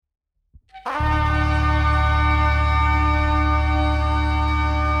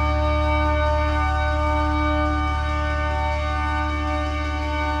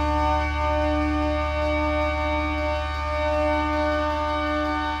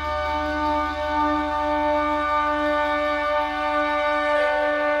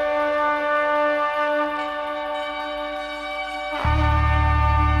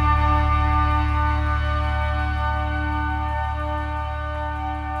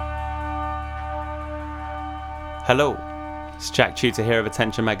Hello, it's Jack Tutor here of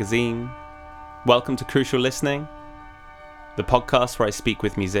Attention Magazine. Welcome to Crucial Listening, the podcast where I speak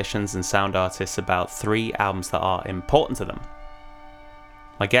with musicians and sound artists about 3 albums that are important to them.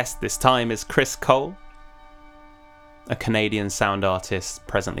 My guest this time is Chris Cole, a Canadian sound artist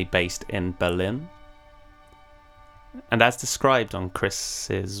presently based in Berlin. And as described on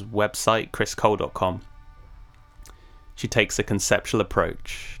Chris's website, chriscole.com, she takes a conceptual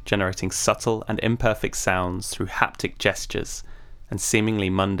approach, generating subtle and imperfect sounds through haptic gestures and seemingly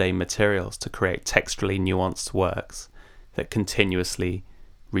mundane materials to create texturally nuanced works that continuously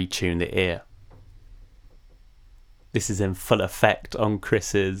retune the ear. This is in full effect on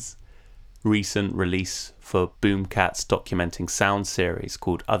Chris's recent release for Boomcat's documenting sound series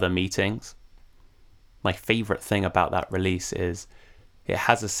called Other Meetings. My favourite thing about that release is it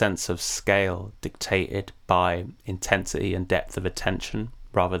has a sense of scale dictated by intensity and depth of attention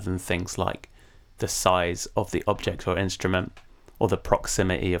rather than things like the size of the object or instrument or the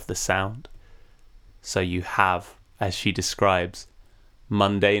proximity of the sound. So you have, as she describes,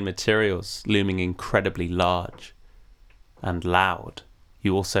 mundane materials looming incredibly large and loud.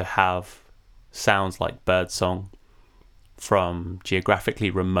 You also have sounds like birdsong from geographically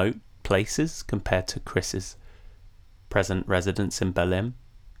remote places compared to Chris's present residence in Berlin.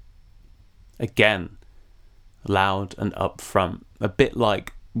 Again, loud and upfront, a bit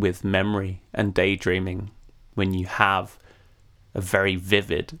like with memory and daydreaming, when you have a very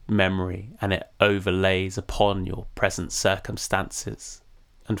vivid memory and it overlays upon your present circumstances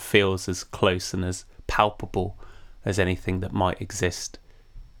and feels as close and as palpable as anything that might exist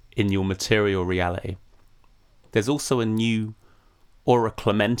in your material reality. There's also a new Aura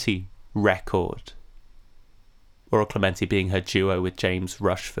Clementi record, Aura Clementi being her duo with James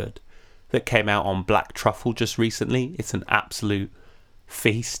Rushford, that came out on Black Truffle just recently. It's an absolute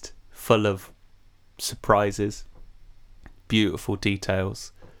feast, full of surprises, beautiful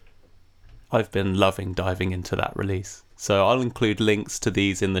details. I've been loving diving into that release. So I'll include links to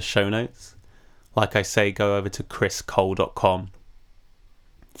these in the show notes. Like I say, go over to chriscole.com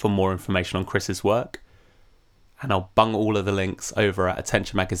for more information on Chris's work. And I'll bung all of the links over at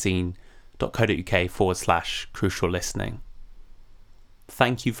attentionmagazine.co.uk/crucial listening.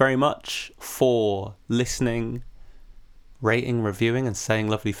 Thank you very much for listening, rating, reviewing, and saying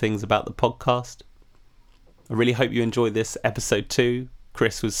lovely things about the podcast. I really hope you enjoyed this episode 2.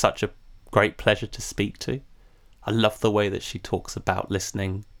 Chris was such a great pleasure to speak to. I love the way that she talks about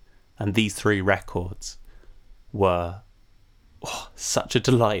listening, and these 3 records were such a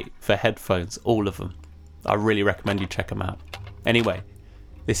delight for headphones, all of them. I really recommend you check them out. Anyway,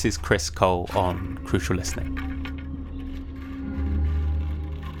 this is Chris Cole on Crucial Listening.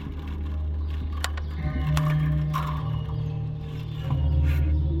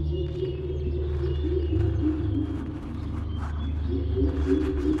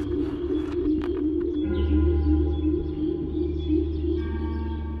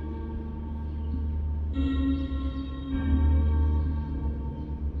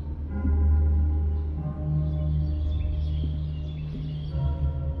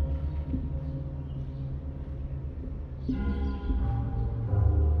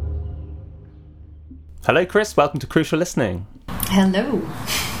 Hello, Chris. Welcome to Crucial Listening. Hello.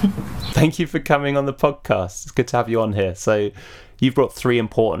 Thank you for coming on the podcast. It's good to have you on here. So you've brought 3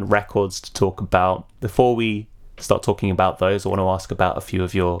 important records to talk about. Before we start talking about those, I want to ask about a few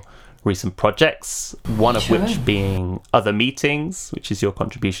of your recent projects, one of which being Other Meetings, which is your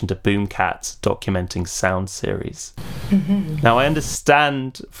contribution to Boomcat's documenting sound series. Mm-hmm. Now, I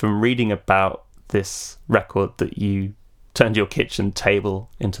understand from reading about this record that you turned your kitchen table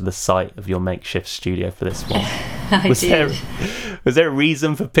into the site of your makeshift studio for this one. Was there a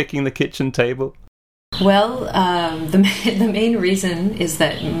reason for picking the kitchen table? Well, the main reason is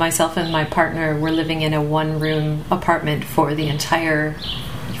that myself and my partner were living in a 1-room apartment for the entire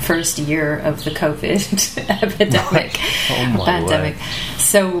first year of the COVID pandemic.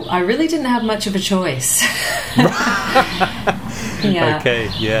 So I really didn't have much of a choice. Yeah. Okay.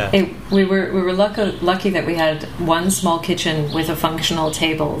 Yeah. We were lucky that we had one small kitchen with a functional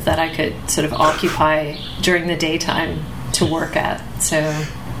table that I could sort of occupy during the daytime to work at. So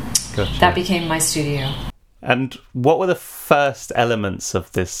Gotcha. That became my studio. And what were the first elements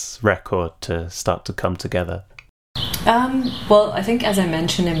of this record to start to come together? Well, I think as I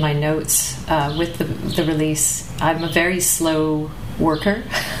mentioned in my notes with the release, I'm a very slow worker.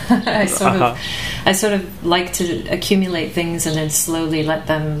 I sort of like to accumulate things and then slowly let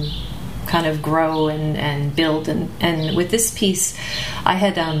them kind of grow and build. And with this piece, I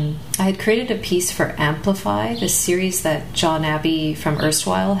had created a piece for Amplify, this series that John Abbey from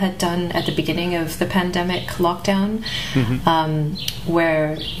Erstwhile had done at the beginning of the pandemic lockdown,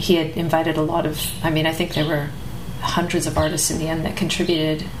 where he had invited a lot of, I think there were hundreds of artists in the end that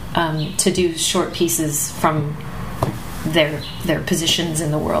contributed to do short pieces from their positions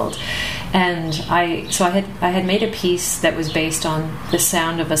in the world. And I had made a piece that was based on the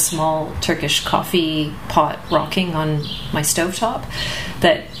sound of a small Turkish coffee pot rocking on my stovetop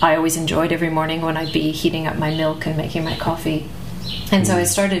that I always enjoyed every morning when I'd be heating up my milk and making my coffee. And so I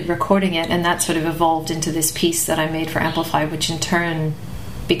started recording it, and that sort of evolved into this piece that I made for Amplify, which in turn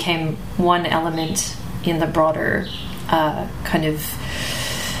became one element in the broader kind of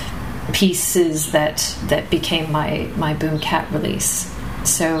pieces that became my Boom Cat release.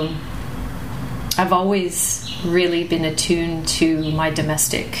 So I've always really been attuned to my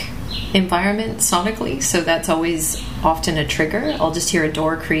domestic environment sonically, so that's always often a trigger. I'll just hear a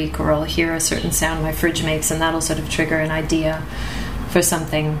door creak, or I'll hear a certain sound my fridge makes, and that'll sort of trigger an idea for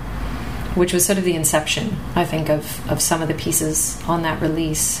something, which was sort of the inception, I think, of some of the pieces on that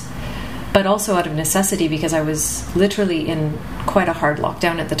release. But also out of necessity, because I was literally in quite a hard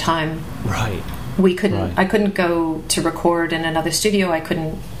lockdown at the time. Right. I couldn't go to record in another studio. I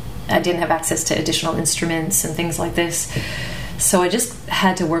didn't have access to additional instruments and things like this. So I just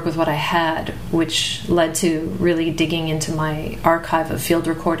had to work with what I had, which led to really digging into my archive of field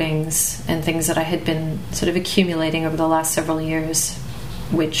recordings and things that I had been sort of accumulating over the last several years,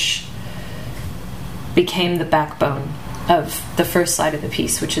 which became the backbone of the first side of the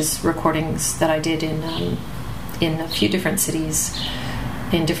piece, which is recordings that I did in a few different cities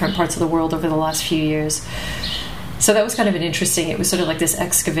in different parts of the world over the last few years. So that was kind of it was sort of like this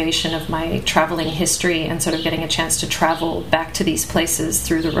excavation of my traveling history and sort of getting a chance to travel back to these places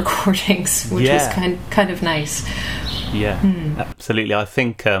through the recordings, which was kind of nice. Yeah, absolutely. I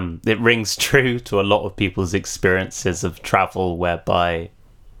think it rings true to a lot of people's experiences of travel, whereby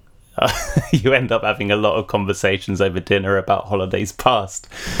you end up having a lot of conversations over dinner about holidays past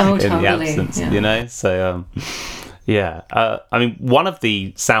in the absence, you know? So, one of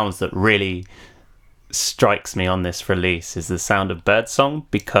the sounds that really strikes me on this release is the sound of birdsong,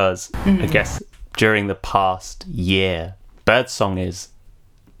 because I guess during the past year, birdsong has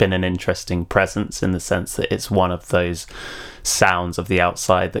been an interesting presence in the sense that it's one of those sounds of the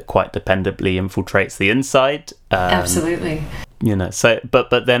outside that quite dependably infiltrates the inside. Absolutely. You know, so but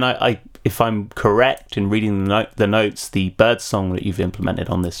then I if I'm correct in reading the notes, the birdsong that you've implemented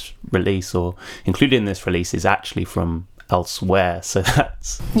on this release or included in this release is actually from elsewhere, so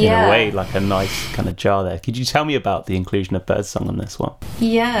that's in a way like a nice kind of jar there. Could you tell me about the inclusion of birdsong on this one?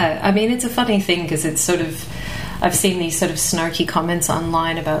 It's a funny thing, because it's sort of, I've seen these sort of snarky comments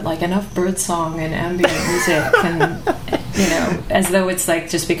online about like enough birdsong and ambient music and as though it's like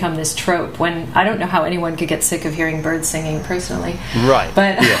just become this trope, when I don't know how anyone could get sick of hearing birds singing personally, right?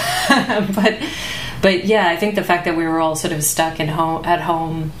 But but I think the fact that we were all sort of stuck at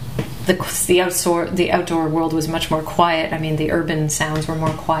home, the outdoor world was much more quiet. I mean, the urban sounds were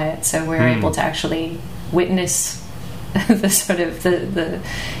more quiet, so we were able to actually witness the sort of the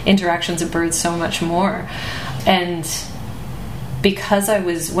interactions of birds so much more. And because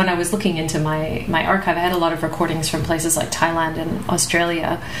when I was looking into my archive, I had a lot of recordings from places like Thailand and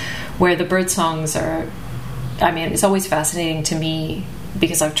Australia, where the bird songs are, it's always fascinating to me,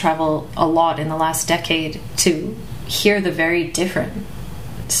 because I've traveled a lot in the last decade, to hear the very different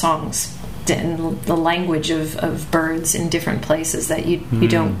songs and the language of birds in different places that you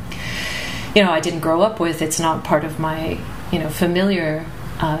don't, I didn't grow up with. It's not part of my, familiar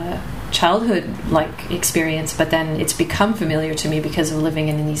childhood like experience, but then it's become familiar to me because of living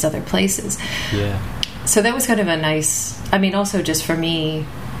in these other places. So that was kind of a nice, also just for me,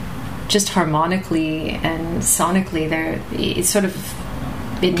 just harmonically and sonically there,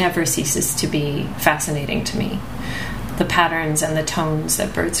 it never ceases to be fascinating to me, the patterns and the tones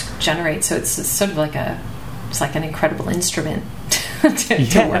that birds generate. So it's sort of like an incredible instrument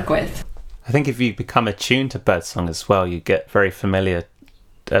to work with. I think if you become attuned to birdsong as well, you get very familiar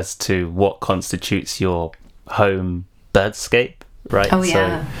as to what constitutes your home birdscape, right? Oh,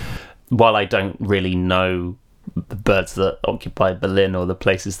 yeah. So while I don't really know the birds that occupy Berlin or the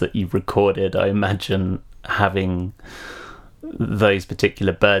places that you've recorded, I imagine having those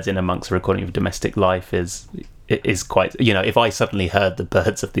particular birds in amongst a recording of domestic life is quite, if I suddenly heard the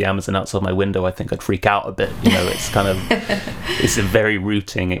birds of the Amazon outside my window, I think I'd freak out a bit. It's kind of, it's a very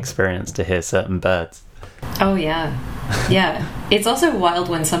rooting experience to hear certain birds. Oh, yeah. Yeah. It's also wild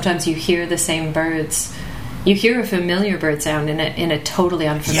when sometimes you hear the same birds you hear a familiar bird sound in a totally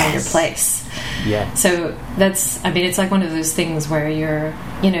unfamiliar place. Yeah. So that's, I mean, it's like one of those things where you're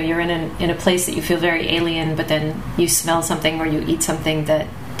in a place that you feel very alien, but then you smell something or you eat something that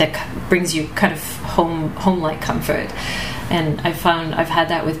brings you kind of home-like comfort. And I've had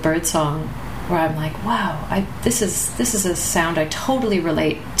that with birdsong, where I'm like, wow, this is a sound I totally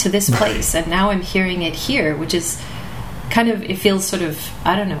relate to this place, and now I'm hearing it here, which is kind of, it feels sort of,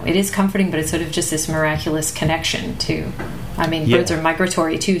 I don't know, it is comforting, but it's sort of just this miraculous connection to, I mean, birds are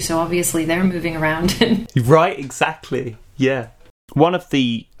migratory too, so obviously they're moving around. Right, exactly. Yeah. One of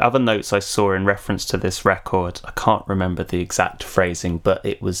the other notes I saw in reference to this record, I can't remember the exact phrasing, but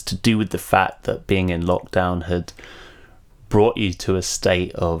it was to do with the fact that being in lockdown had brought you to a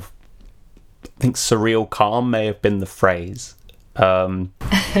state of, I think surreal calm may have been the phrase.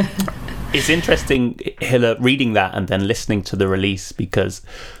 It's interesting, Hilla, reading that and then listening to the release, because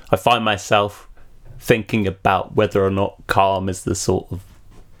I find myself thinking about whether or not calm is the sort of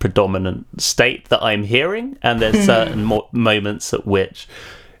predominant state that I'm hearing, and there's certain moments at which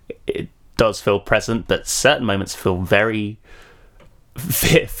it does feel present, but certain moments feel very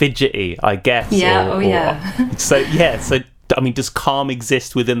fidgety, I guess. Yeah. So I mean, does calm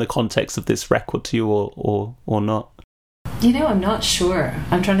exist within the context of this record to you, or not? You know, I'm not sure.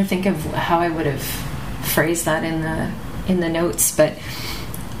 I'm trying to think of how I would have phrased that in the notes, but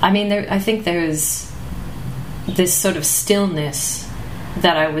I mean, I think there's this sort of stillness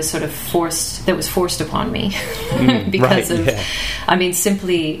that I was sort of forced upon me because of, I mean,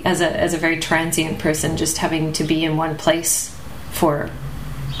 simply as a very transient person, just having to be in one place for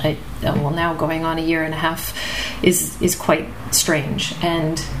now going on a year and a half is quite strange,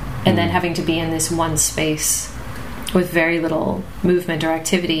 and then having to be in this one space with very little movement or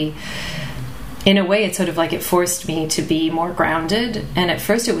activity, in a way, it's sort of like it forced me to be more grounded. And at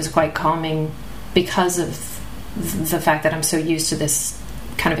first it was quite calming because of the fact that I'm so used to this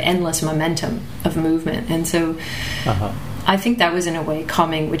kind of endless momentum of movement. And so I think that was in a way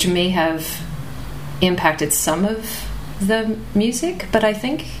calming, which may have impacted some of the music. But I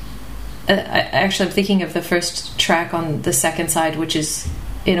think actually I'm thinking of the first track on the second side, which is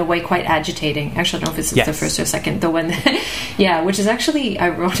in a way quite agitating. Actually, I don't know if it's the first or second, the one which is actually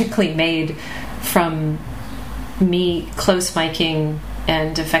ironically made from me close miking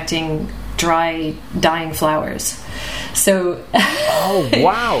and affecting dry dying flowers. So oh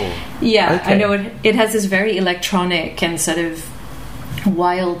wow. Yeah, okay. I know it has this very electronic and sort of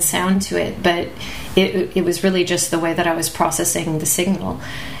wild sound to it, but it was really just the way that I was processing the signal.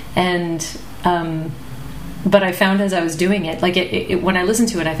 And but I found as I was doing it, like when I listen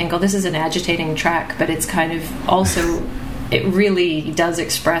to it, I think, oh, this is an agitating track, but it's kind of also, it really does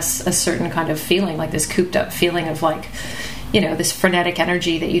express a certain kind of feeling, like this cooped up feeling of like, you know, this frenetic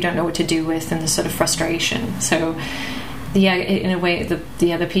energy that you don't know what to do with, and this sort of frustration. So yeah, in a way,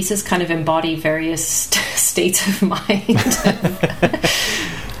 the pieces kind of embody various states of mind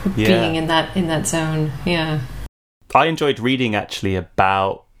being in that zone. Yeah. I enjoyed reading actually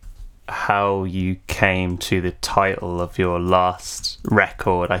about how you came to the title of your last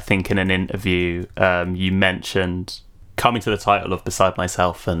record. I think in an interview you mentioned coming to the title of Beside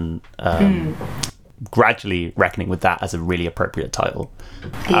Myself and gradually reckoning with that as a really appropriate title.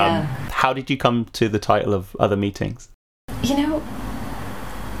 How did you come to the title of Other Meetings? You know,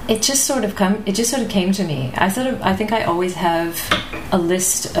 it just sort of came to me. I think I always have a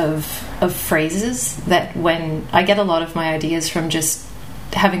list of phrases that, when I get a lot of my ideas from just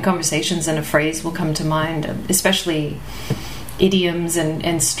having conversations, and a phrase will come to mind, especially idioms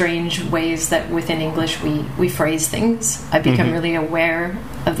and strange ways that within English we phrase things. I become really aware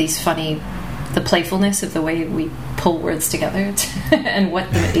of the playfulness of the way we pull words together and what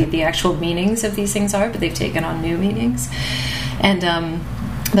the actual meanings of these things are, but they've taken on new meanings. And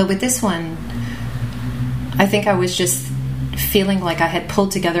but with this one, I think I was just feeling like I had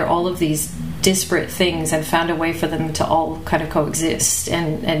pulled together all of these disparate things and found a way for them to all kind of coexist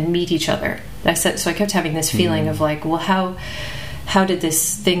and meet each other. So I kept having this feeling of like, well, how did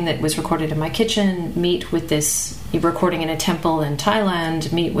this thing that was recorded in my kitchen meet with this recording in a temple in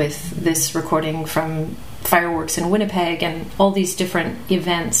Thailand, meet with this recording from fireworks in Winnipeg, and all these different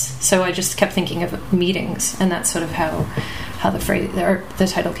events. So I just kept thinking of meetings, and that's sort of how the phrase or the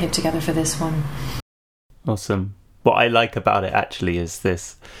title came together for this one. Awesome. What I like about it actually is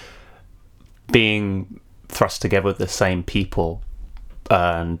this being thrust together with the same people,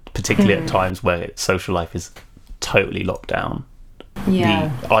 and particularly at times where social life is totally locked down.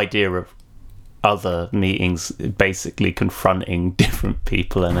 The idea of other meetings basically confronting different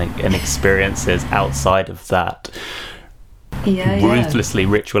people and experiences outside of that ruthlessly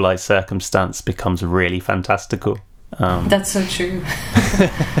ritualized circumstance becomes really fantastical. That's so true.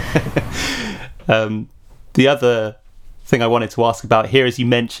 The other thing I wanted to ask about here is you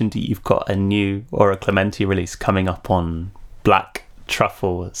mentioned that you've got a new Aura Clementi release coming up on Black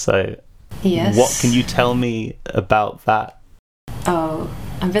Truffle. So yes. What can you tell me about that? Oh,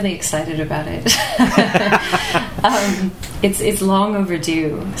 I'm really excited about it. It's long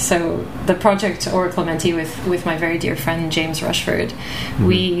overdue. So the project Aura Clementi with my very dear friend James Rushford,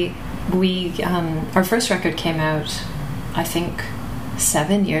 we our first record came out, I think,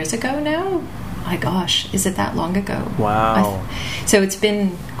 7 years ago now. My gosh, is it that long ago? Wow. So it's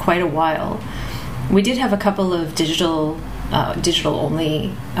been quite a while. We did have a couple of digital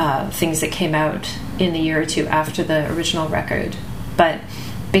only things that came out in the year or two after the original record, but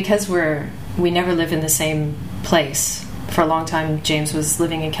because we never live in the same place. For a long time, James was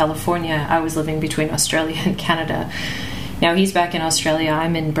living in California. I was living between Australia and Canada. Now he's back in Australia.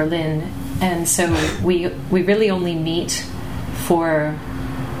 I'm in Berlin, and so we really only meet for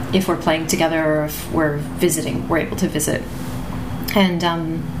if we're playing together or if we're visiting. We're able to visit, and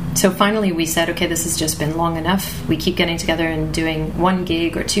so finally we said, okay, this has just been long enough. We keep getting together and doing 1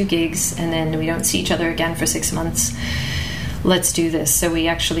 gig or 2 gigs, and then we don't see each other again for 6 months. Let's do this. So we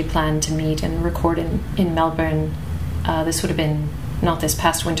actually planned to meet and record in Melbourne. This would have been not this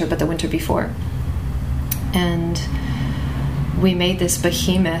past winter, but the winter before. And we made this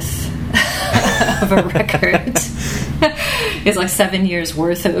behemoth of a record. It's like 7 years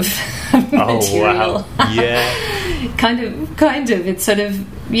worth of material. Oh, wow. Yeah. kind of. It's sort of,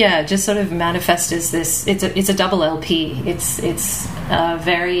 just sort of manifest as this. It's a double LP. It's a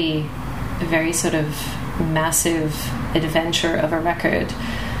very, very sort of massive adventure of a record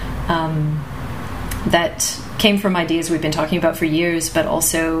that came from ideas we've been talking about for years, but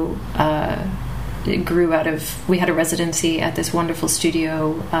also it grew out of, we had a residency at this wonderful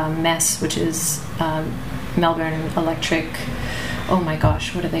studio, Mess, which is Melbourne Electric. Oh my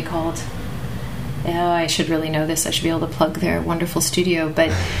gosh, what are they called? I should really know this. I should be able to plug their wonderful studio,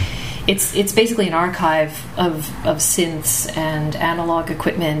 but it's basically an archive of synths and analog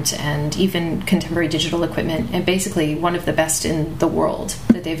equipment and even contemporary digital equipment, and basically one of the best in the world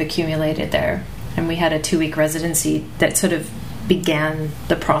that they've accumulated there. And we had a 2-week residency that sort of began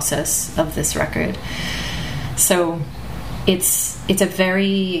the process of this record. So it's a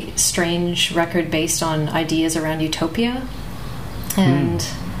very strange record based on ideas around utopia, and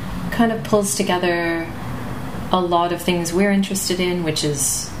kind of pulls together a lot of things we're interested in, which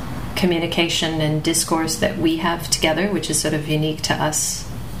is communication and discourse that we have together, which is sort of unique to us.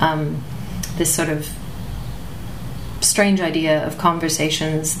 This sort of strange idea of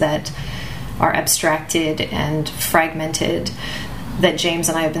conversations that are abstracted and fragmented that James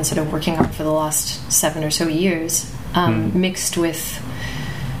and I have been sort of working on for the last 7 or so years, mixed with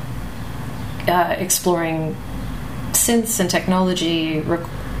exploring synths and technology,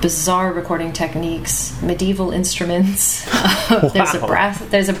 bizarre recording techniques, medieval instruments. There's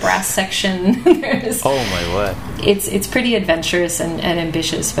a brass section. Oh my word! It's pretty adventurous and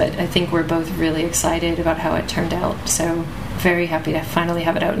ambitious, but I think we're both really excited about how it turned out. So very happy to finally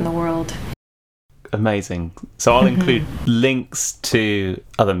have it out in the world. Amazing. So I'll include links to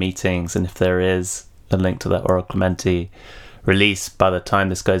other meetings, and if there is a link to that Aura Clementi release by the time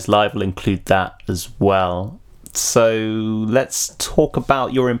this goes live, we'll include that as well. So let's talk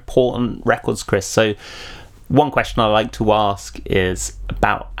about your important records, Chris. So one question I like to ask is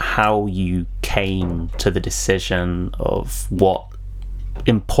about how you came to the decision of what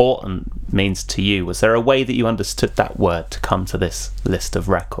important means to you. Was there a way that you understood that word to come to this list of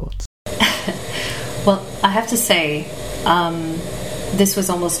records? Well, I have to say, this was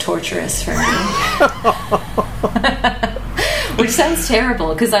almost torturous for me. Which sounds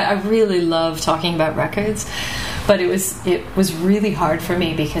terrible, because I really love talking about records, but it was really hard for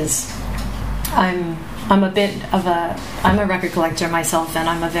me because I'm a record collector myself, and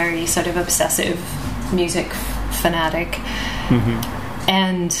I'm a very sort of obsessive music fanatic.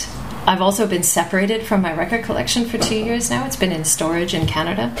 And I've also been separated from my record collection for 2 years now. It's been in storage in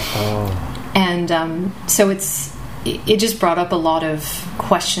Canada. And so it just brought up a lot of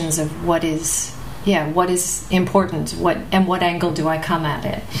questions of what is important, what angle do I come at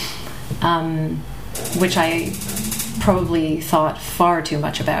it, which I probably thought far too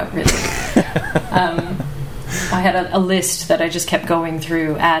much about, really. I had a list that I just kept going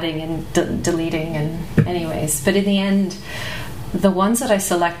through, adding and deleting, and anyways. But in the end, the ones that I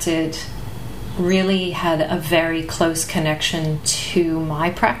selected really had a very close connection to my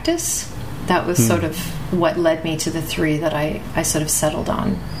practice. That was sort of what led me to the 3 that I sort of settled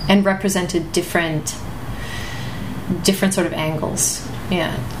on, and represented different different sort of angles,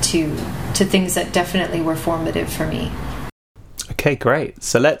 to things that definitely were formative for me. Okay, great.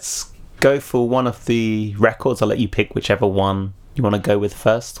 So let's go for one of the records. I'll let you pick whichever one you want to go with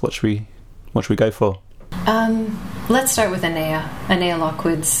first. What should we go for? Let's start with Anea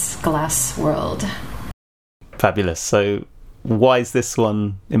Lockwood's Glass World. Fabulous. So why is this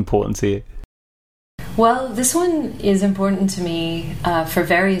one important to you? Well, this one is important to me for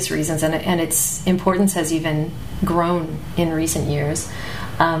various reasons, and its importance has even grown in recent years.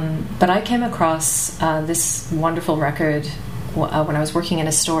 But I came across this wonderful record when I was working in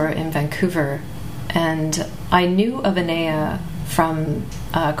a store in Vancouver, and I knew of Anea from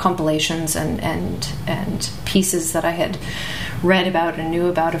compilations and pieces that I had read about and knew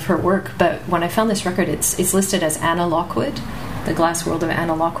about of her work. But when I found this record, it's listed as Anna Lockwood, The Glass World of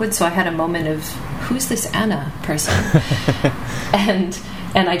Anna Lockwood. So I had a moment of, who's this Anna person? and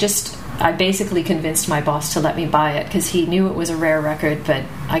I basically convinced my boss to let me buy it, because he knew it was a rare record, but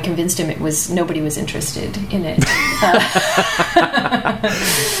I convinced him nobody was interested in it.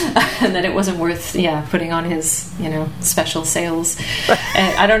 And that it wasn't worth putting on his special sales.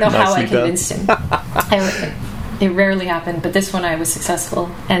 And I don't know how I convinced him. It rarely happened, but this one I was successful.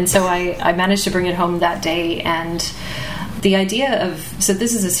 And so I managed to bring it home that day. And the idea so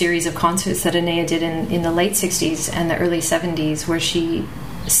this is a series of concerts that Anea did in the late 60s and the early 70s, where she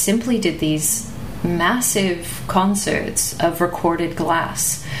simply did these massive concerts of recorded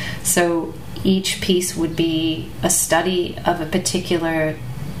glass. So each piece would be a study of a particular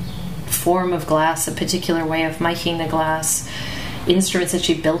form of glass, a particular way of miking the glass, instruments that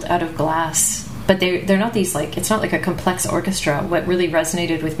she built out of glass. But they're not these, it's not like a complex orchestra. What really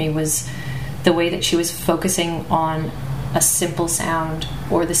resonated with me was the way that she was focusing on a simple sound,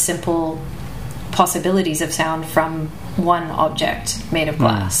 or the simple possibilities of sound from one object made of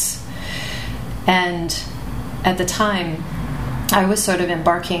glass. And at the time, I was sort of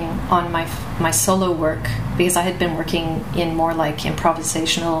embarking on my solo work, because I had been working in more like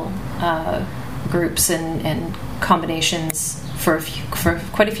improvisational groups and combinations for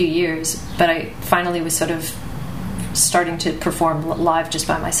quite a few years. But I finally was sort of starting to perform live just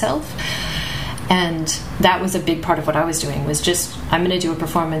by myself. And that was a big part of what I was doing, was just, I'm going to do a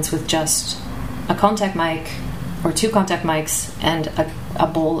performance with just a contact mic or two contact mics and a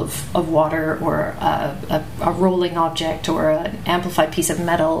bowl of water, or a rolling object, or an amplified piece of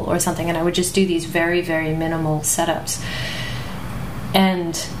metal or something. And I would just do these very, very minimal setups.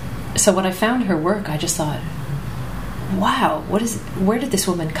 And so when I found her work, I just thought, wow, where did this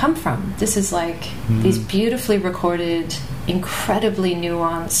woman come from? This is like these beautifully recorded, incredibly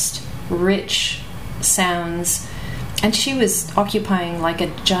nuanced, rich sounds, and she was occupying like a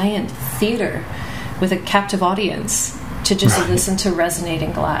giant theater with a captive audience to just listen to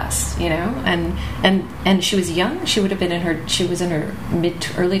resonating glass, and she was young. She was in her mid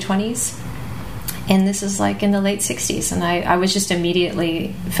to early 20s, and this is like in the late 60s, and I was just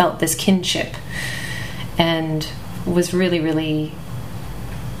immediately felt this kinship, and was really, really,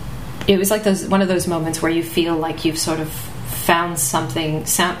 it was like one of those moments where you feel like you've sort of found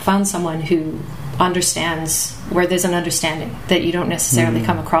someone who understands, where there's an understanding that you don't necessarily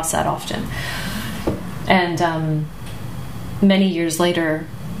come across that often. And many years later,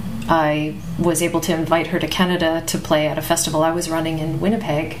 I was able to invite her to Canada to play at a festival I was running in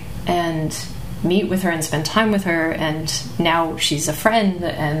Winnipeg, and meet with her and spend time with her. And now she's a friend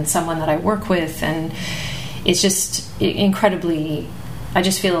and someone that I work with, and it's just incredibly, I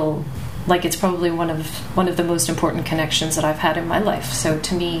just feel like it's probably one of the most important connections that I've had in my life. So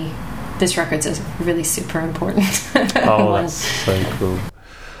to me, this record's is really super important. Oh, that's so cool.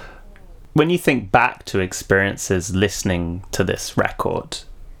 When you think back to experiences listening to this record,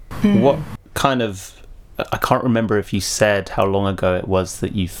 what kind of, I can't remember if you said how long ago it was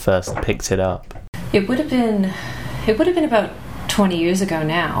that you first picked it up. It would have been about 20 years ago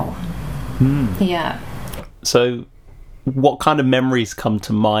now. Yeah. So what kind of memories come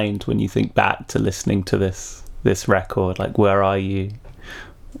to mind when you think back to listening to this record? Like, where are you?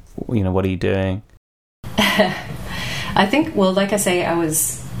 What are you doing? I think, well, like I say,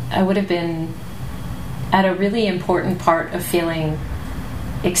 I would have been at a really important part of feeling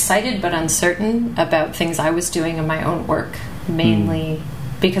excited but uncertain about things I was doing in my own work, mainly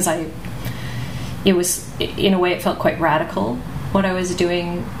because it was, in a way, it felt quite radical what I was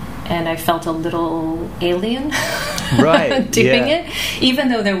doing, and I felt a little alien doing it, even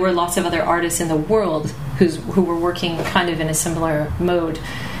though there were lots of other artists in the world who were working kind of in a similar mode.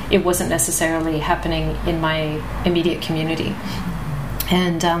 It wasn't necessarily happening in my immediate community.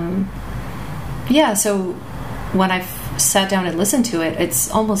 And so when I sat down and listened to it,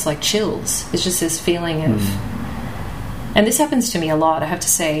 it's almost like chills. It's just this feeling of and this happens to me a lot, I have to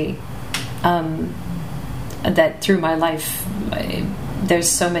say, that through my life, there's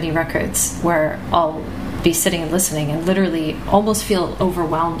so many records where I'll be sitting and listening and literally almost feel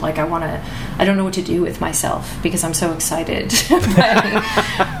overwhelmed, like I don't know what to do with myself because I'm so excited by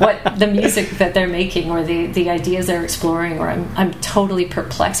what the music that they're making or the ideas they're exploring, or I'm totally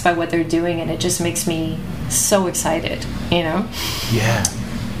perplexed by what they're doing, and it just makes me so excited, you know? Yeah,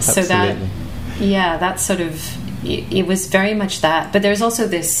 so absolutely. That's sort of, it was very much that, but there's also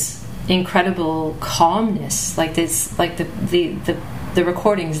this incredible calmness, like this, like the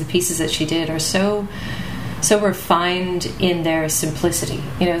recordings, the pieces that she did are so refined in their simplicity.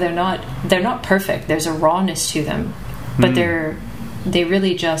 You know, they're not perfect. There's a rawness to them, but they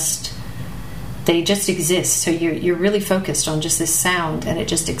really just exist. So you're really focused on just this sound, and it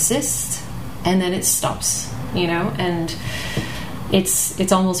just exists, and then it stops. You know, and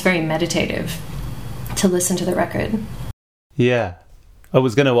it's almost very meditative to listen to the record. Yeah, I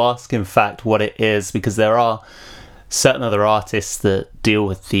was going to ask, in fact, what it is, because there are certain other artists that deal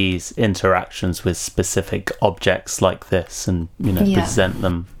with these interactions with specific objects like this and, you know, present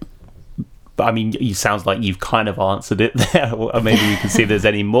them. But I mean, you sounds like you've kind of answered it there. Or maybe you can see if there's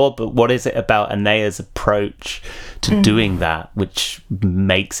any more, but what is it about Anea's approach to doing that which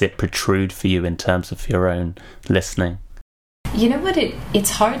makes it protrude for you in terms of your own listening? You know what,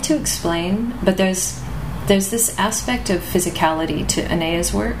 it's hard to explain, but there's this aspect of physicality to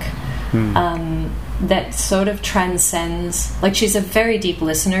Anea's work that sort of transcends, like, she's a very deep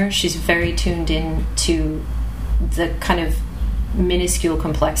listener. She's very tuned in to the kind of minuscule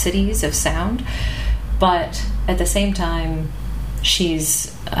complexities of sound, but at the same time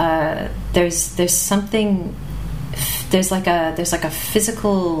she's there's something, there's like a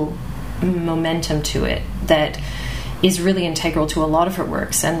physical momentum to it that is really integral to a lot of her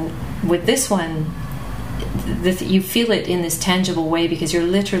works. And with this one, you feel it in this tangible way because you're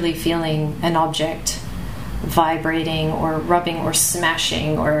literally feeling an object vibrating or rubbing or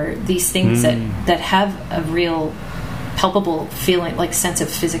smashing, or these things that have a real palpable feeling, like sense of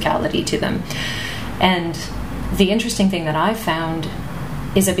physicality to them. And the interesting thing that I found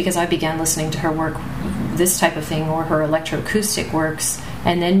is that because I began listening to her work, this type of thing, or her electroacoustic works,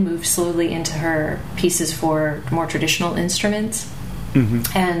 and then moved slowly into her pieces for more traditional instruments,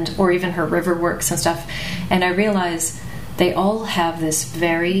 and or even her river works and stuff, and I realized they all have this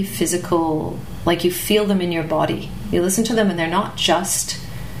very physical, like, you feel them in your body. You listen to them and they're not just,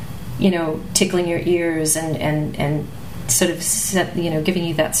 you know, tickling your ears and sort of, you know, giving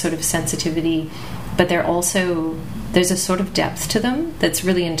you that sort of sensitivity, but they're also, there's a sort of depth to them that's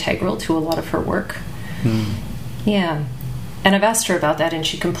really integral to a lot of her work. Yeah. And I've asked her about that, and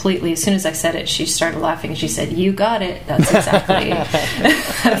she completely, as soon as I said it, she started laughing. She said, "You got it. That's exactly,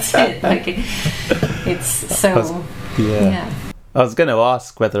 that's it." Like, it's so, yeah. I was going to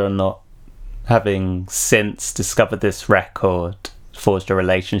ask whether or not, having since discovered this record, forged a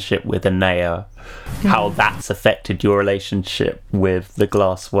relationship with Anea, how that's affected your relationship with the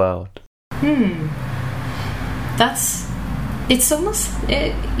glass world. It's almost,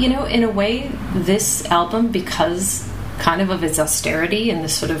 you know, in a way, this album, because kind of its austerity and the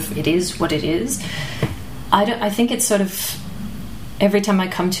sort of, it is what it is, I think it's sort of, every time I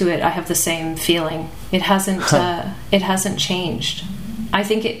come to it, I have the same feeling. It hasn't changed. I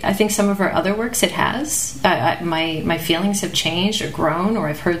think some of her other works, it has. My feelings have changed or grown, or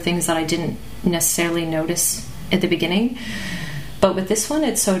I've heard things that I didn't necessarily notice at the beginning. But with this one,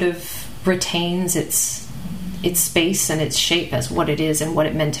 it sort of retains its space and its shape as what it is, and what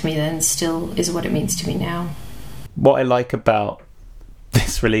it meant to me then still is what it means to me now. What I like about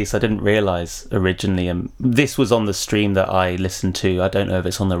this release, I didn't realise originally, and this was on the stream that I listened to, I don't know if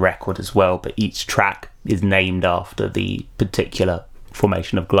it's on the record as well, but each track is named after the particular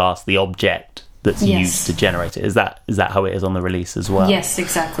formation of glass, the object that's used to generate it. Is that how it is on the release as well? Yes,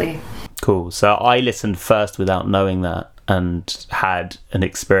 exactly. Cool. So I listened first without knowing that, and had an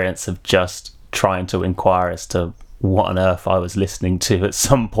experience of just trying to inquire as to what on earth I was listening to at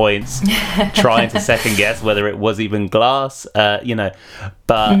some points, trying to second guess whether it was even glass, you know,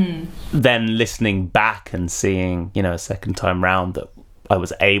 but then listening back and seeing, you know, a second time round, that I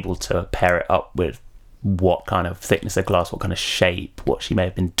was able to pair it up with what kind of thickness of glass, what kind of shape, what she may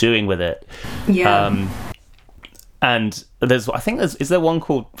have been doing with it. Yeah. And is there one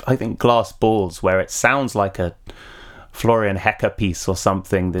called, I think, Glass Balls, where it sounds like a Florian Hecker piece or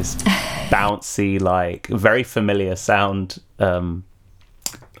something, this bouncy, like, very familiar sound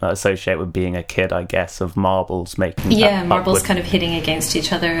associated with being a kid, I guess, of marbles making marbles kind of hitting against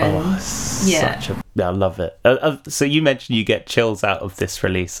each other. And, I love it. So you mentioned you get chills out of this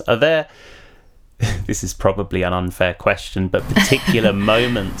release. Are there this is probably an unfair question, but particular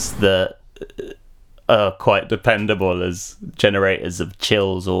moments that are quite dependable as generators of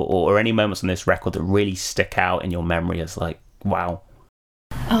chills, or any moments on this record that really stick out in your memory as like, wow?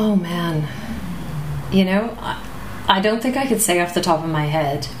 Oh man, I don't think I could say off the top of my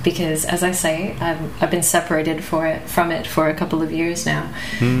head, because as I say, I've been separated from it for a couple of years now.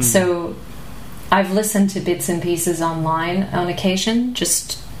 So I've listened to bits and pieces online on occasion,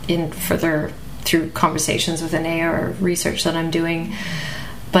 just through conversations with Anea or research that I'm doing.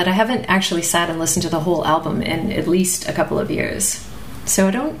 But I haven't actually sat and listened to the whole album in at least a couple of years. So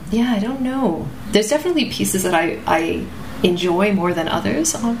I don't know. There's definitely pieces that I enjoy more than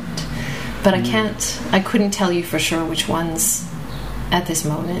others on it, but I couldn't tell you for sure which ones at this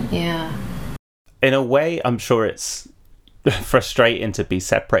moment. Yeah. In a way, I'm sure it's frustrating to be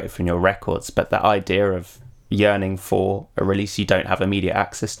separated from your records, but that idea of yearning for a release you don't have immediate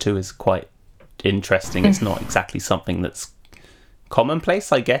access to is quite interesting. It's not exactly something that's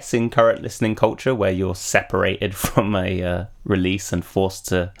commonplace, I guess, in current listening culture, where you're separated from a release and forced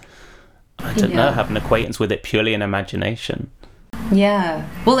to, I don't know, have an acquaintance with it purely in imagination. Yeah.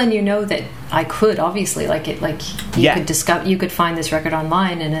 Well, and that I could obviously you could find this record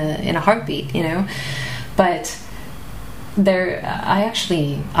online in a heartbeat, but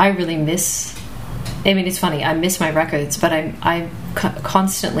I really miss. I mean, it's funny. I miss my records, but I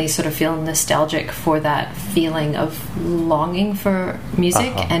constantly sort of feel nostalgic for that feeling of longing for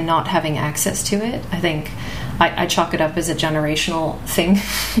music and not having access to it. I think I chalk it up as a generational thing,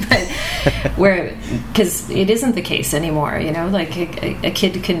 because it isn't the case anymore. Like a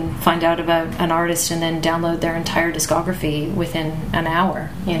kid can find out about an artist and then download their entire discography within an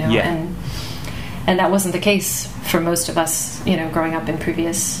hour. And that wasn't the case for most of us, growing up in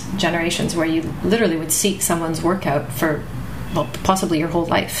previous generations, where you literally would seek someone's work out for, well, possibly your whole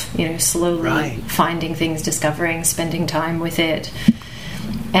life, slowly finding things, discovering, spending time with it.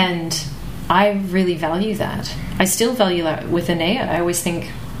 And I really value that. I still value that with Anea. I always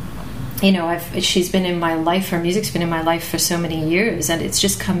think, she's been in my life, her music's been in my life for so many years, and it's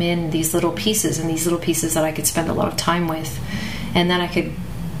just come in these little pieces that I could spend a lot of time with, and then I could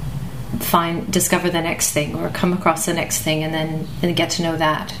discover the next thing, or come across the next thing, and then get to know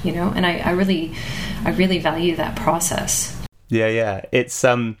that, and I really value that process. Yeah, it's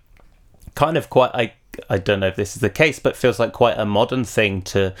kind of quite, I don't know if this is the case, but feels like quite a modern thing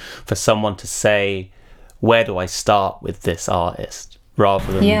for someone to say, where do I start with this artist,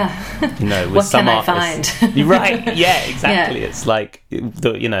 rather than with what some can artists. I find? Right, yeah, exactly. It's like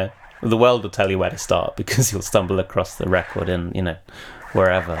the world will tell you where to start, because you'll stumble across the record in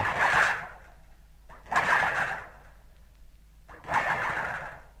wherever.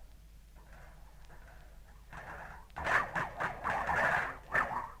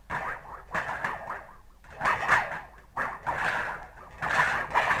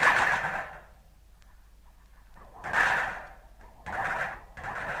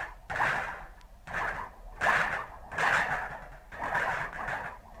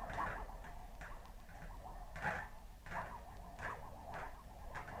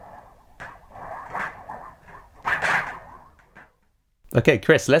 Okay,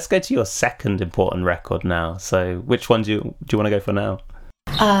 Chris, let's go to your second important record now. So which one do you want to go for now?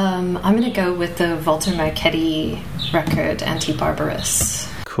 I'm going to go with the Walter Marchetti record,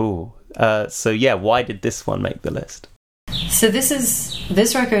 Antibarbarus. Cool. So yeah, why did this one make the list? So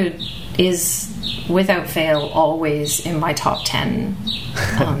this record is without fail always in my top 10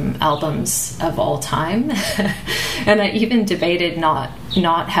 albums of all time. And I even debated not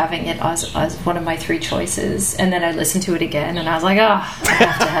having it as one of my three choices, and then I listened to it again and I was like, I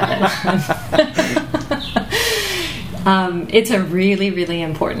have to have it. It's a really, really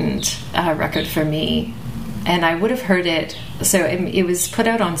important record for me, and I would have heard it. So it was put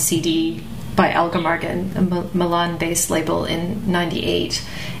out on CD by Algamargan, a Milan-based label, in '98,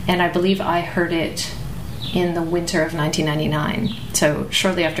 and I believe I heard it in the winter of 1999, so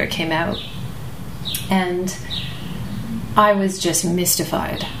shortly after it came out, and I was just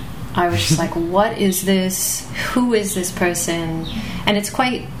mystified. I was just like, what is this? Who is this person? And it's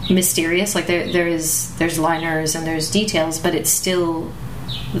quite mysterious. Like there's liners and there's details, but it's still,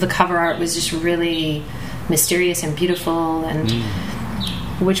 the cover art was just really mysterious and beautiful, and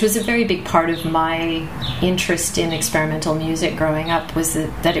which was a very big part of my interest in experimental music growing up, was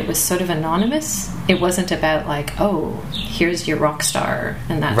that it was sort of anonymous. It wasn't about like, oh, here's your rock star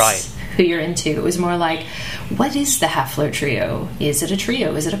and that's who you're into. It was more like, what is the Hafler Trio? Is it a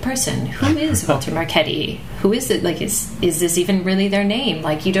trio? Is it a person? Who is Walter Marchetti? Who is it? Like, is this even really their name?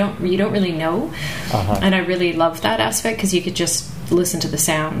 Like, you don't really know. And I really loved that aspect, because you could just listen to the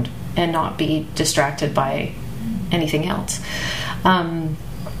sound and not be distracted by anything else. And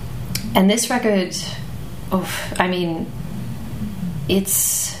this record, I mean,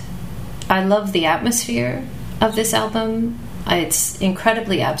 I love the atmosphere of this album. It's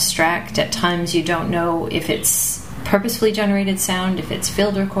incredibly abstract. At times you don't know if it's purposefully generated sound, if it's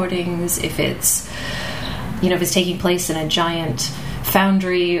field recordings, if it's taking place in a giant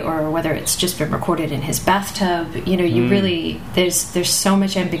foundry, or whether it's just been recorded in his bathtub. You really, there's so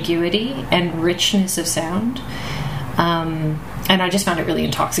much ambiguity and richness of sound. And I just found it really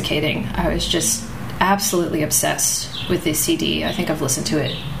intoxicating. I was just absolutely obsessed with this CD. I think I've listened to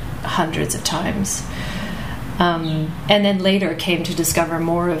it hundreds of times. And then later came to discover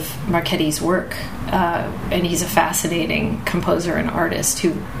more of Marchetti's work. And he's a fascinating composer and artist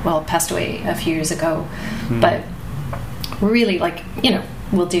who, passed away a few years ago. But really,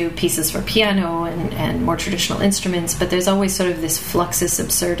 will do pieces for piano and more traditional instruments. But there's always sort of this fluxus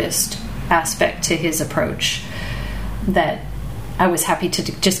absurdist aspect to his approach that I was happy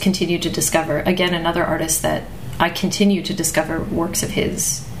to just continue to discover. Again, another artist that I continue to discover works of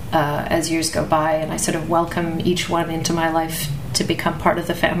his as years go by, and I sort of welcome each one into my life to become part of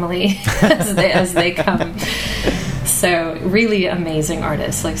the family as they come. So really amazing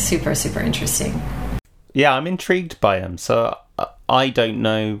artist, super, super interesting. Yeah, I'm intrigued by him. So I don't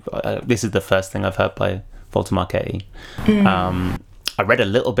know. This is the first thing I've heard by Walter Marchetti. I read a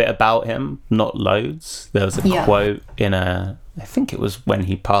little bit about him, not loads. There was a quote in I think it was when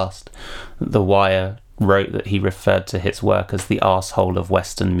he passed, The Wire wrote that he referred to his work as the arsehole of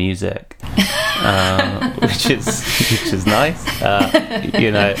Western music, which is nice.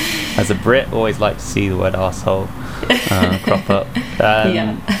 As a Brit, always like to see the word arsehole crop up.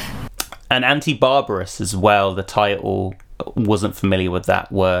 And Anti-Barbarous as well, the title, wasn't familiar with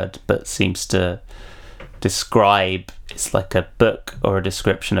that word, but seems to describe, it's like a book or a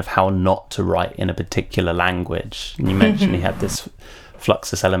description of how not to write in a particular language. And you mentioned he had this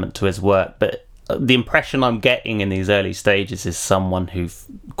fluxus element to his work, but the impression I'm getting in these early stages is someone who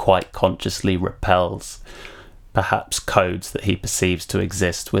quite consciously repels perhaps codes that he perceives to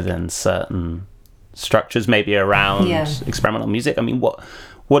exist within certain structures, maybe around experimental music. I mean,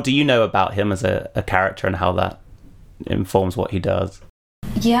 what do you know about him as a character and how that informs what he does?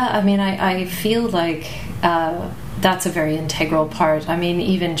 Yeah, I mean, I feel like that's a very integral part. I mean,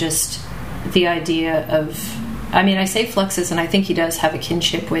 even just the idea of... I say Fluxus, and I think he does have a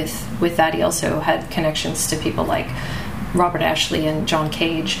kinship with that. He also had connections to people like Robert Ashley and John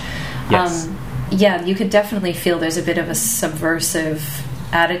Cage. Yes. You could definitely feel there's a bit of a subversive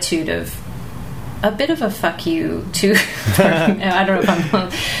attitude of a bit of a fuck you to I don't know if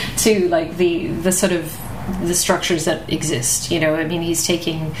I'm to like the sort of the structures that exist. He's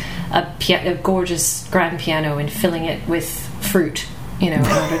taking a gorgeous grand piano and filling it with fruit, in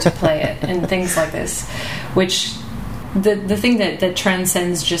order to play it, and things like this, which the thing that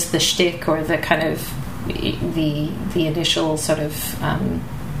transcends just the shtick or the kind of the initial sort of I'm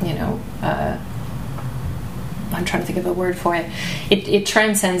trying to think of a word for it. It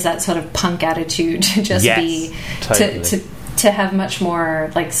transcends that sort of punk attitude to just totally. to have much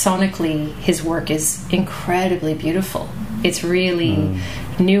more, like, sonically his work is incredibly beautiful. It's really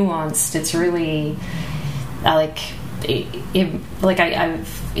nuanced. It's really I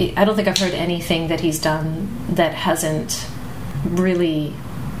don't think I've heard anything that he's done that hasn't really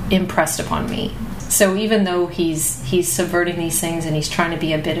impressed upon me. So even though he's subverting these things and he's trying to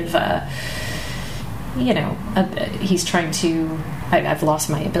be a bit of a, he's trying to... I've lost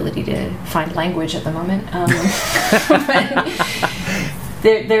my ability to find language at the moment.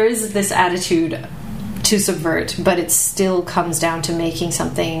 There is this attitude to subvert, but it still comes down to making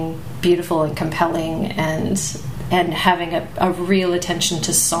something beautiful and compelling and having a real attention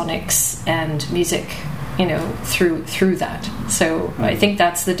to sonics and music, through that. So I think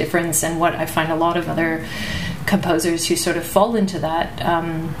that's the difference, and what I find a lot of other composers who sort of fall into that,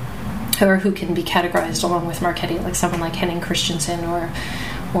 or who can be categorized along with Marchetti, like someone like Henning Christensen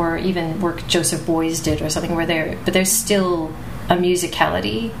or even work Joseph Beuys did or something, but there's still a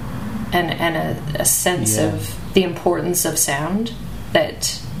musicality and a sense of the importance of sound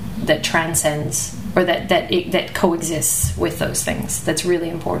that transcends, or that coexists with those things. That's really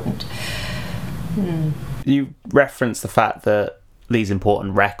important. You referenced the fact that these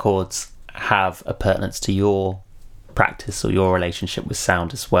important records have a pertinence to your practice or your relationship with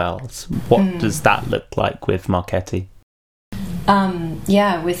sound as well. So what does that look like with Marchetti?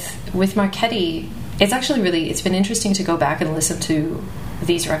 With Marchetti, it's actually it's been interesting to go back and listen to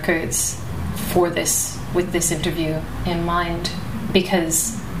these records with this interview in mind,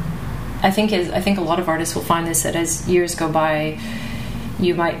 because I think a lot of artists will find this, that as years go by,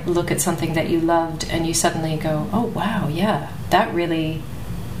 you might look at something that you loved and you suddenly go, oh wow, yeah, that really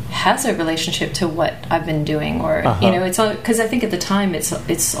has a relationship to what I've been doing, or it's because I think at the time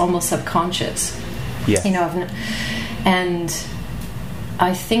it's almost subconscious. Yeah. And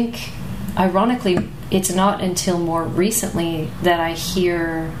I think ironically it's not until more recently that I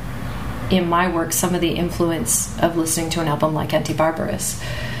hear in my work some of the influence of listening to an album like Antibarbarous,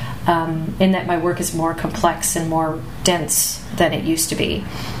 in that my work is more complex and more dense than it used to be.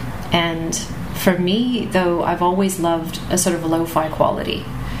 And for me, though, I've always loved a sort of lo-fi quality.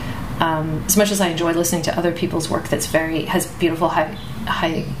 As much as I enjoy listening to other people's work that's has beautiful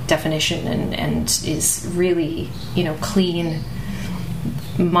high definition and is really, clean,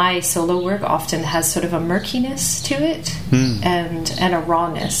 my solo work often has sort of a murkiness to it and a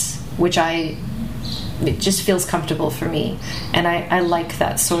rawness, which it just feels comfortable for me. And I like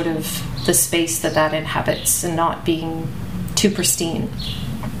that sort of the space that inhabits and not being too pristine.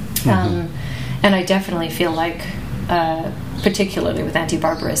 And I definitely feel like, particularly with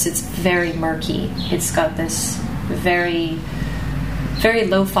Antibarbarous, it's very murky. It's got this very, very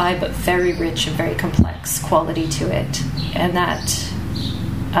lo-fi but very rich and very complex quality to it. And that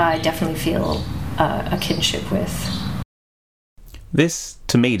I definitely feel a kinship with. This,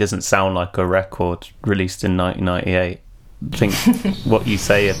 to me, doesn't sound like a record released in 1998. I think what you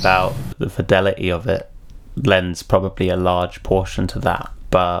say about the fidelity of it lends probably a large portion to that.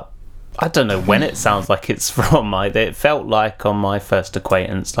 But I don't know when it sounds like it's from. It felt like on my first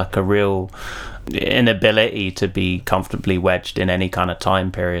acquaintance, like a real inability to be comfortably wedged in any kind of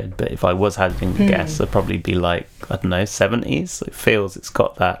time period. But if I was having to guess, it'd probably be like, I don't know, 70s. It feels it's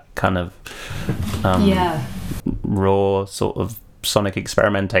got that kind of raw sort of sonic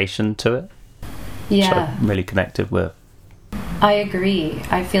experimentation to it, which I'm really connected with. I agree.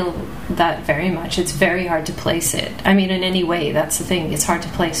 I feel that very much. It's very hard to place it. I mean, in any way, that's the thing. It's hard to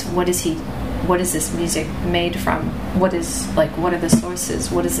place. What is this music made from? What are the sources?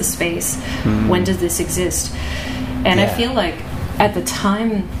 What is the space? When does this exist? And I feel like at the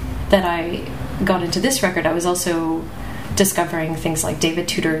time that I got into this record, I was also discovering things like David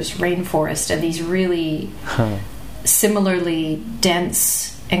Tudor's Rainforest and these really similarly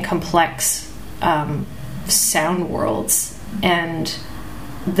dense and complex sound worlds. And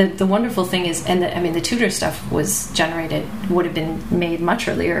the wonderful thing is, the Tudor stuff would have been made much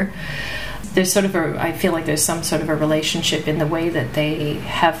earlier. There's sort of I feel like there's some sort of a relationship in the way that they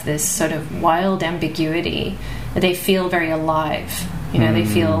have this sort of wild ambiguity. They feel very alive. They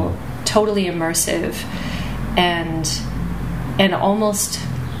feel totally immersive and almost,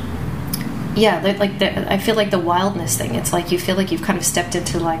 I feel like the wildness thing. It's like you feel like you've kind of stepped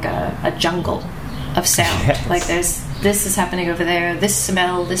into like a jungle of sound. Yes. Like this is happening over there, this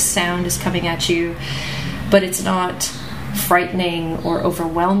smell, this sound is coming at you, but it's not frightening or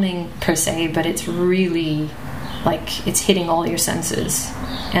overwhelming per se, but it's really like it's hitting all your senses.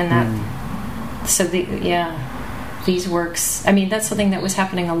 And these works, I mean, that's something that was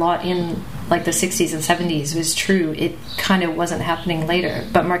happening a lot in like the 60s and 70s was true. It kind of wasn't happening later,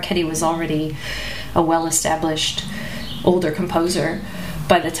 but Marchetti was already a well-established older composer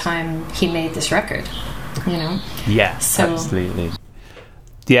by the time he made this record, Yes, absolutely.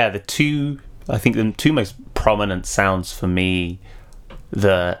 Yeah, the two most prominent sounds for me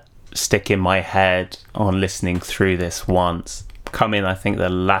that stick in my head on listening through this once come in, I think, the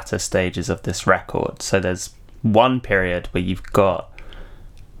latter stages of this record. So there's one period where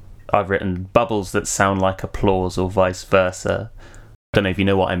I've written bubbles that sound like applause or vice versa. I don't know if you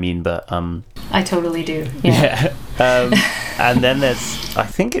know what I mean, but I totally do. Yeah. And then I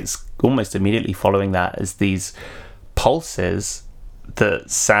think it's almost immediately following that is these pulses that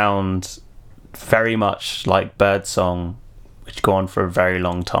sound very much like birdsong, which go on for a very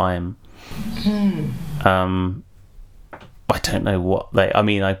long time. I don't know what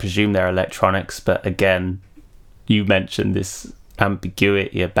I presume they're electronics, but again, you mentioned this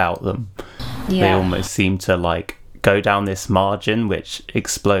ambiguity about them. They almost seem to like go down this margin which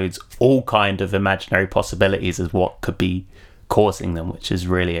explodes all kind of imaginary possibilities as what could be causing them, which is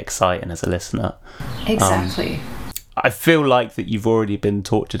really exciting as a listener. Exactly. I feel like that you've already been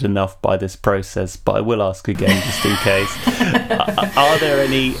tortured enough by this process, but I will ask again just in case.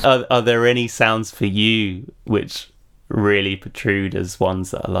 Are there any sounds for you which really protrude as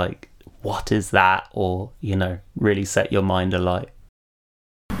ones that are like, what is that? Or, really set your mind alight?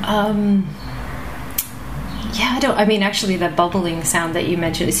 Actually the bubbling sound that you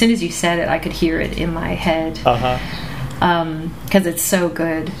mentioned, as soon as you said it, I could hear it in my head. Because it's so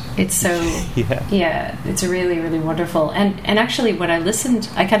good. It's so it's really, really wonderful. And actually when I listened,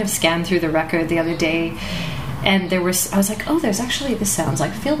 I kind of scanned through the record the other day, And I was like, oh, this sounds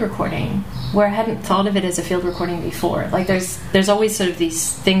like field recording, where I hadn't thought of it as a field recording before. Like there's always sort of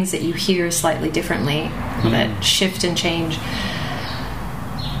these things that you hear slightly differently that shift and change.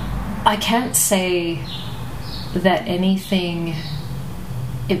 I can't say that anything,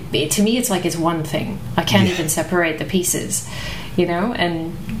 to me it's like it's one thing. I can't even separate the pieces,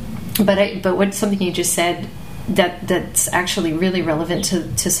 but what something you just said that's actually really relevant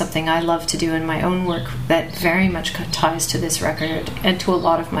to something I love to do in my own work that very much ties to this record and to a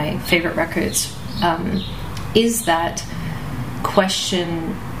lot of my favorite records, is that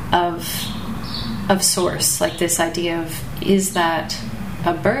question of source, like this idea of, is that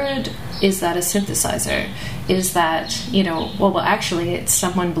a bird? Is that a synthesizer? Is that, well, actually it's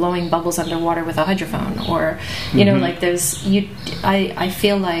someone blowing bubbles underwater with a hydrophone, or, like I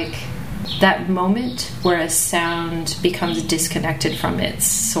feel like that moment where a sound becomes disconnected from its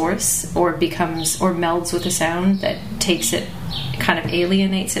source, or melds with a sound that takes it, kind of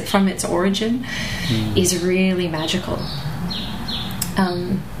alienates it from its origin, is really magical.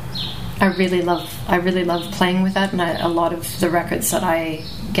 I really love playing with that, and a lot of the records that I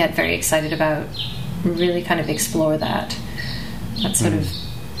get very excited about really kind of explore that sort of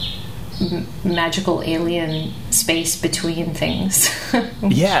magical alien space between things.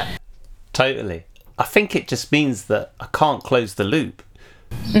 Yeah, totally. I think it just means that I can't close the loop.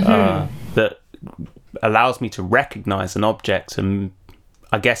 That allows me to recognize an object and,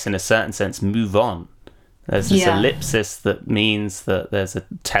 I guess in a certain sense, move on. There's this ellipsis that means that there's a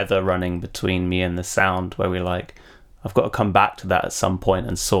tether running between me and the sound, where we're like, I've got to come back to that at some point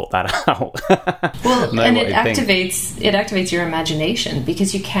and sort that out. Well, and it activates your imagination,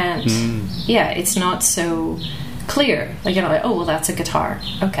 because you can't. It's not so clear. Like, like, oh, well, that's a guitar.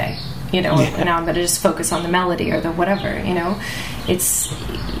 Okay, and now I'm going to just focus on the melody or the whatever.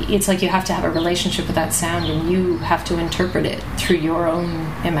 It's like you have to have a relationship with that sound, and you have to interpret it through your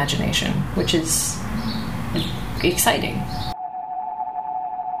own imagination, which is exciting.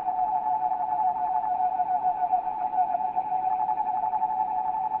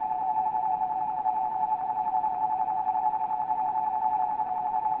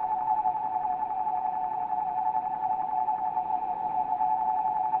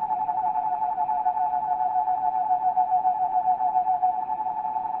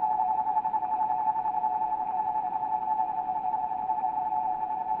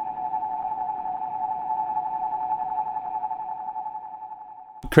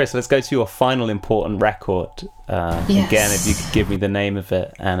 Chris, let's go to your final important record. Again, if you could give me the name of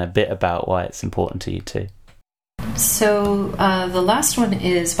it and a bit about why it's important to you too. So the last one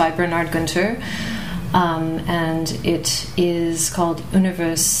is by Bernard Gunther, and it is called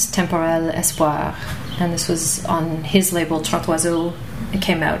Univers Temporel Espoir, and this was on his label Trente Oiseaux. It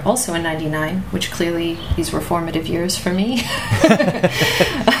came out also in 1999, which clearly these were formative years for me.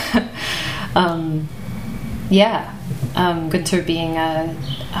 Gunther being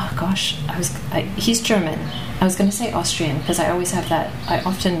he's German. I was going to say Austrian, because I always have that. I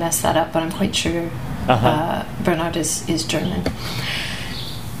often mess that up, but I'm quite sure Bernard is German.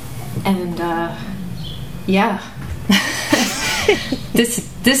 And this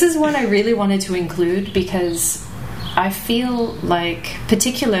is one I really wanted to include, because I feel like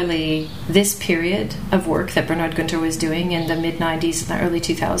particularly this period of work that Bernard Gunther was doing in the mid-90s and the early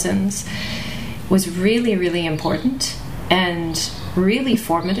 2000s was really, really important and really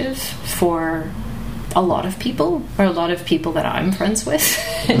formative for a lot of people, or a lot of people that I'm friends with.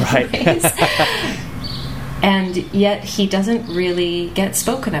 Right. And yet he doesn't really get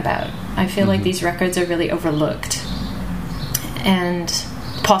spoken about. I feel like these records are really overlooked. And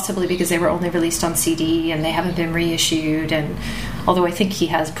possibly because they were only released on CD and they haven't been reissued, and although I think he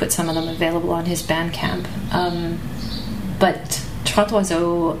has put some of them available on his Bandcamp. But Trente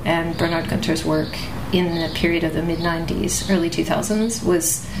Oiseaux and Bernard Gunther's work in the period of the mid-90s, early 2000s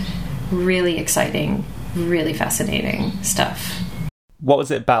was really exciting, really fascinating stuff. What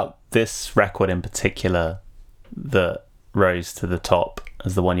was it about this record in particular that rose to the top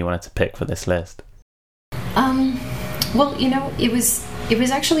as the one you wanted to pick for this list? Well, it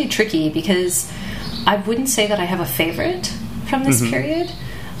was actually tricky, because I wouldn't say that I have a favorite from this period.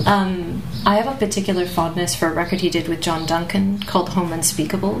 I have a particular fondness for a record he did with John Duncan called Home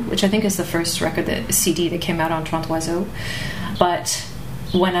Unspeakable, which I think is the first CD that came out on Trente Oiseaux. But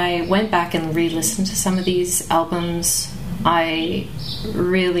when I went back and re-listened to some of these albums, I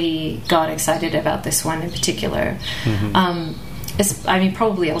really got excited about this one in particular.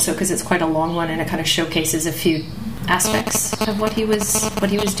 Probably also because it's quite a long one, and it kind of showcases a few aspects of what he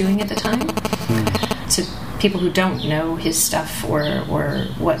was doing at the time. to people who don't know his stuff or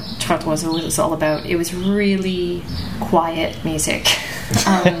what Trottoiseau was all about, it was really quiet music.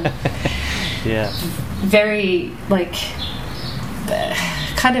 Yeah. Very like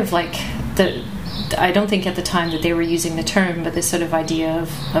kind of like I don't think at the time that they were using the term, but this sort of idea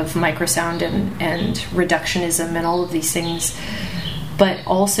of microsound and reductionism and all of these things, but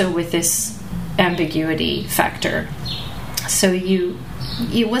also with this ambiguity factor. So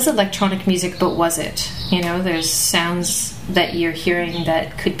it was electronic music, but was it? You know, there's sounds that you're hearing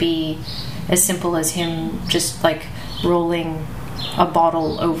that could be as simple as him just like rolling a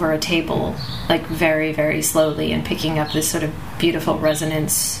bottle over a table, like very, very slowly, and picking up this sort of beautiful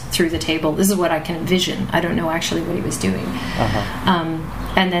resonance through the table. This is what I can envision. I don't know actually what he was doing.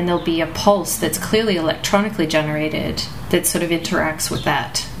 And then there'll be a pulse that's clearly electronically generated that sort of interacts with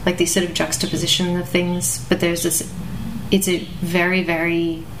that, like these sort of juxtaposition of things. But there's this, it's a very,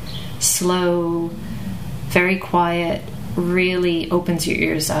 very slow, very quiet, really opens your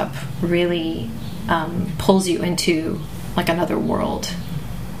ears up, really pulls you into like another world.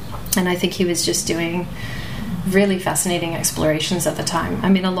 And I think he was just doing really fascinating explorations at the time. I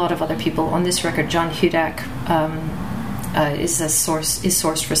mean, a lot of other people on this record, John Hudak is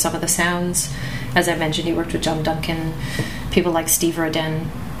sourced for some of the sounds. As I mentioned, he worked with John Duncan, people like Steve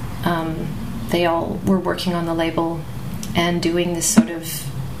Rodin. They all were working on the label and doing this sort of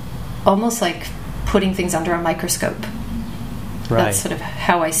almost like putting things under a microscope. Right. That's sort of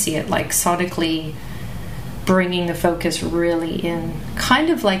how I see it, like sonically bringing the focus really in, kind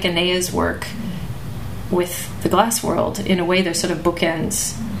of like Enea's work with the Glass World. In a way, they're sort of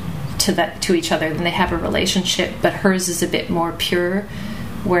bookends to each other, and they have a relationship, but hers is a bit more pure,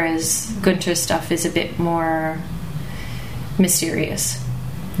 whereas Gunter's stuff is a bit more mysterious,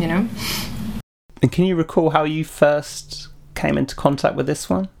 you know? And can you recall how you first came into contact with this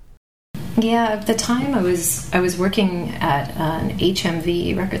one? Yeah, at the time I was working at an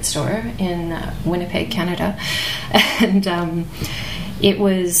HMV record store in Winnipeg, Canada, and it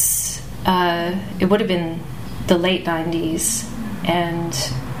would have been the late 90s, and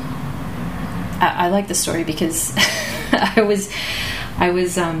I like the story because I was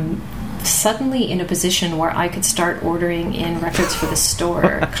suddenly in a position where I could start ordering in records for the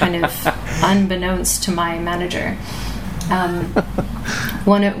store, kind of unbeknownst to my manager.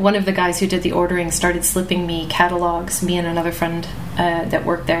 One of the guys who did the ordering started slipping me catalogs, me and another friend that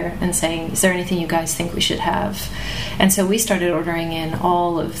worked there, and saying, is there anything you guys think we should have? And so we started ordering in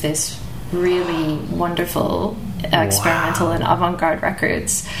all of this really wonderful experimental and avant-garde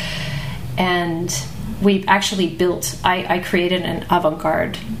records. And we actually I created an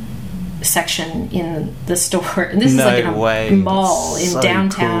avant-garde section in the store. And this is like in a mall in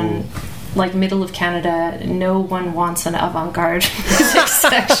downtown, cool. Like middle of Canada. No one wants an avant-garde music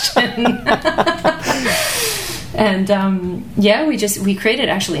section. And we created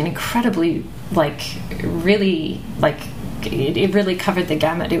actually an incredibly it really covered the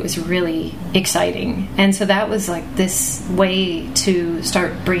gamut. It was really exciting. And so that was like this way to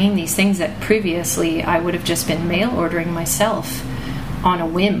start bringing these things that previously I would have just been mail ordering myself on a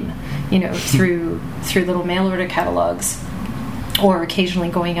whim, you know, through little mail order catalogs, or occasionally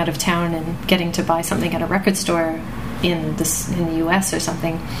going out of town and getting to buy something at a record store in the US or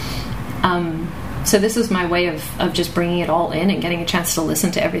something. So this was my way of just bringing it all in and getting a chance to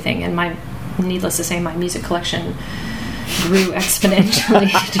listen to everything. And needless to say, my music collection grew exponentially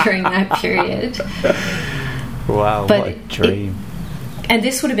during that period. Wow, but what a dream. And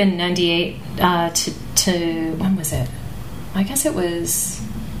this would have been 98 to when was it? I guess it was,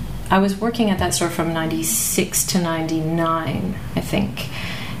 I was working at that store from 96 to 99, I think.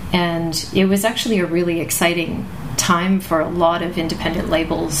 And it was actually a really exciting time for a lot of independent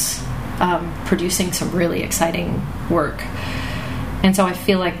labels producing some really exciting work. And so I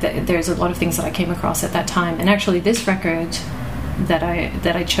feel like there's a lot of things that I came across at that time. And actually this record that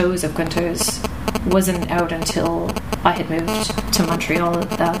I chose of Gunter's wasn't out until I had moved to Montreal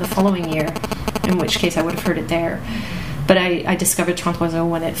the following year, in which case I would have heard it there. But I discovered Trottoiseau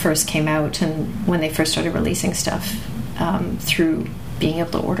when it first came out and when they first started releasing stuff through being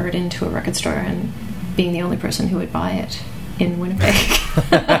able to order it into a record store and being the only person who would buy it in Winnipeg.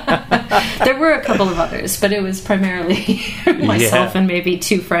 There were a couple of others, but it was primarily myself and maybe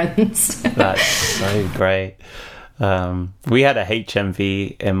two friends. That's so great. We had a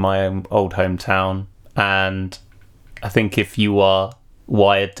HMV in my old hometown, and I think if you are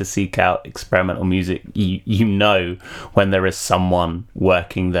wired to seek out experimental music, you know when there is someone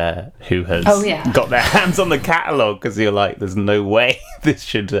working there who has got their hands on the catalogue, because you're like, there's no way this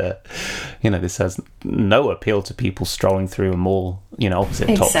should this has no appeal to people strolling through a mall, opposite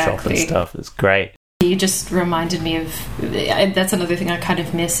Topshop and stuff. It's great. You just reminded me of, that's another thing I kind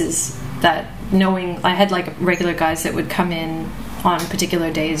of miss, is that knowing I had like regular guys that would come in on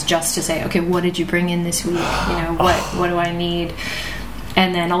particular days just to say, okay, what did you bring in this week? You know, what do I need?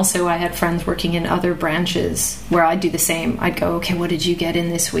 And then also I had friends working in other branches where I'd do the same. I'd go, okay, what did you get in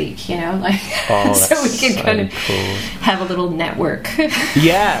this week? You know, like, so we could kind of have a little network.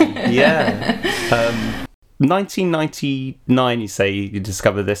 Yeah. 1999, you say you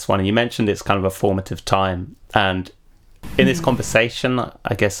discovered this one, and you mentioned it's kind of a formative time. And in this conversation,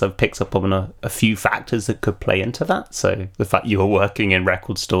 I guess I've picked up on a few factors that could play into that. So the fact you were working in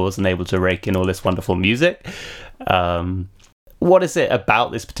record stores and able to rake in all this wonderful music. What is it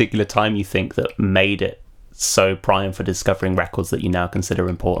about this particular time you think that made it so prime for discovering records that you now consider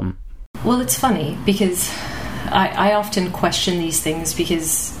important? Well, it's funny because I often question these things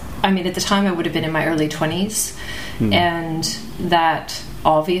because, I mean, at the time I would have been in my early 20s, and that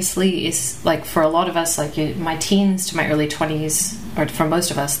obviously is, like, for a lot of us, like my teens to my early 20s, or for most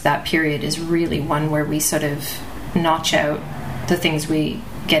of us, that period is really one where we sort of notch out the things we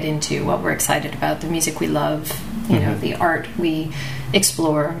get into, what we're excited about, the music we love, you know, the art we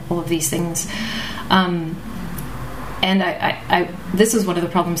explore, all of these things. And I this is one of the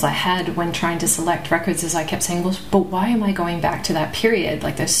problems I had when trying to select records, is I kept saying, well, but why am I going back to that period?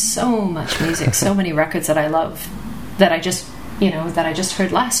 Like, there's so much music, so many records that I love that I just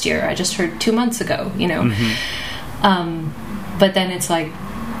heard last year, I just heard 2 months ago, you know. But then it's like,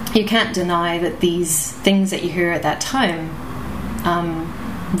 you can't deny that these things that you hear at that time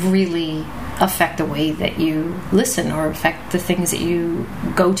really affect the way that you listen, or affect the things that you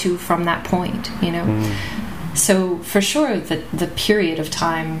go to from that point, you know. So for sure, the period of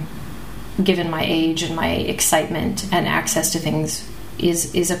time, given my age and my excitement and access to things,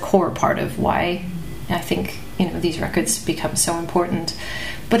 is a core part of why I think, you know, these records become so important.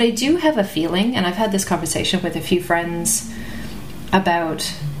 But I do have a feeling, and I've had this conversation with a few friends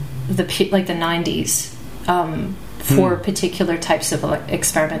about the 90s for particular types of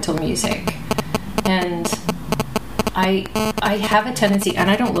experimental music. And I have a tendency, and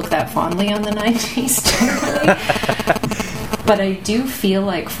I don't look that fondly on the 90s generally, but I do feel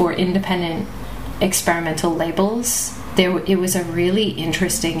like for independent experimental labels, it was a really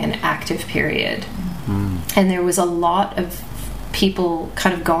interesting and active period. And there was a lot of people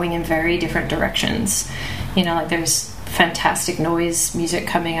kind of going in very different directions. You know, like, there's fantastic noise music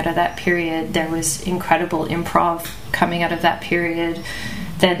coming out of that period. There was incredible improv coming out of that period.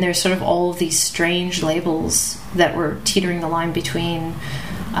 Then there's sort of all of these strange labels that were teetering the line between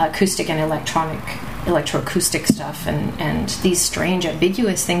acoustic and electroacoustic stuff, and these strange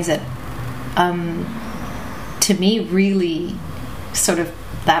ambiguous things that to me really sort of,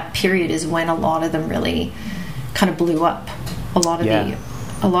 that period is when a lot of them really kind of blew up. A lot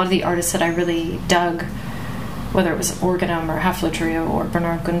of the artists that I really dug, whether it was Organum or Hafler Trio or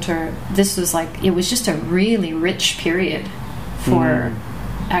Bernard Gunter, this was like, it was just a really rich period for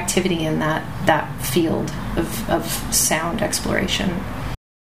activity in that field of sound exploration.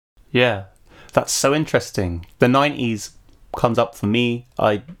 Yeah, that's so interesting. The 90s comes up for me.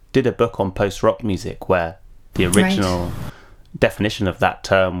 I did a book on post-rock music where the original definition of that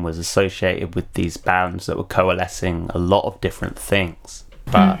term was associated with these bands that were coalescing a lot of different things.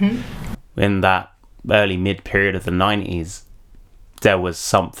 But in that early mid period of the 90s, there was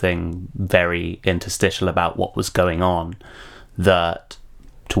something very interstitial about what was going on that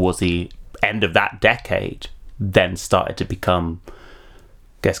towards the end of that decade then started to become, I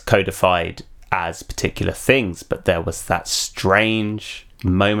guess, codified as particular things. But there was that strange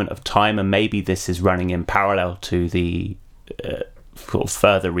moment of time, and maybe this is running in parallel to the sort of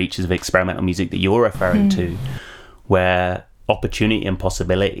further reaches of experimental music that you're referring to, where opportunity and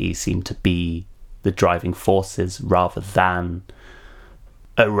possibility seem to be the driving forces rather than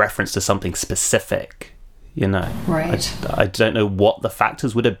a reference to something specific, you know. Right. I don't know what the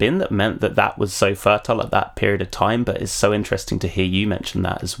factors would have been that meant that was so fertile at that period of time, but it's so interesting to hear you mention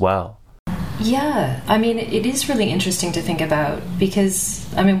that as well. Yeah, I mean, it is really interesting to think about,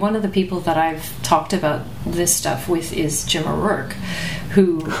 because, I mean, one of the people that I've talked about this stuff with is Jim O'Rourke,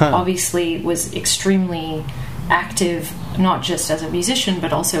 who obviously was extremely active, not just as a musician,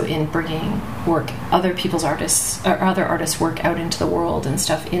 but also in bringing other artists' work out into the world and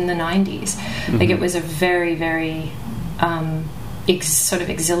stuff in the 90s. Like, it was a very, very sort of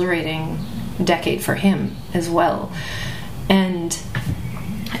exhilarating decade for him as well. And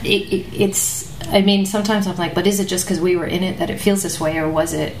it's, I mean, sometimes I'm like, but is it just because we were in it that it feels this way, or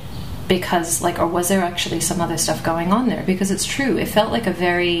was it because, like, or was there actually some other stuff going on there? Because it's true, it felt like a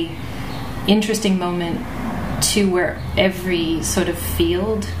very interesting moment too, where every sort of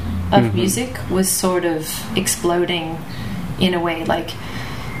field of music was sort of exploding in a way, like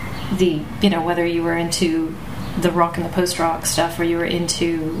whether you were into the rock and the post-rock stuff, or you were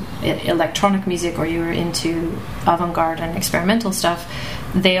into electronic music, or you were into avant-garde and experimental stuff,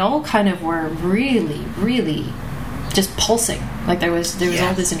 they all kind of were really, really just pulsing. Like there was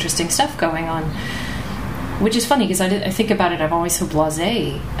all this interesting stuff going on, which is funny because I think about it, I'm always so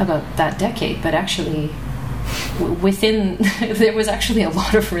blasé about that decade, but actually within there was actually a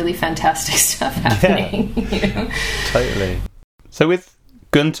lot of really fantastic stuff happening. Totally. So with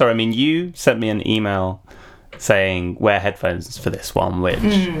Gunter, I mean, you sent me an email saying wear headphones for this one,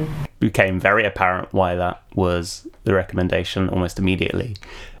 which became very apparent why that was the recommendation almost immediately.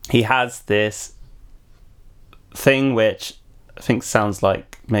 He has this thing which I think sounds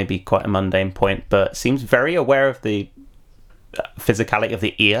like maybe quite a mundane point, but seems very aware of the physicality of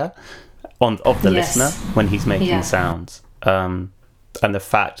the ear of the listener when he's making sounds, and the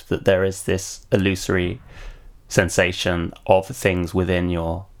fact that there is this illusory sensation of things within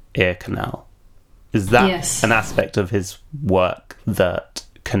your ear canal. Is that an aspect of his work that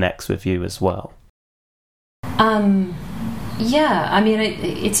connects with you as well? Yeah, I mean,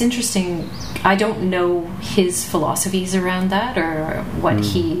 it's interesting. I don't know his philosophies around that, or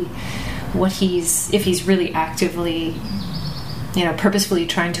if he's really actively, purposefully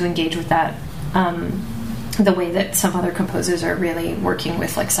trying to engage with that, the way that some other composers are really working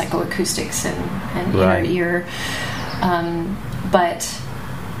with like psychoacoustics and inner ear. But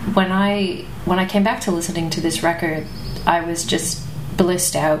when I came back to listening to this record, I was just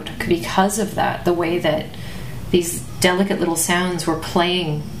blissed out because of that, the way that these delicate little sounds were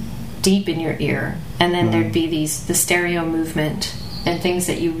playing deep in your ear, and then there'd be the stereo movement and things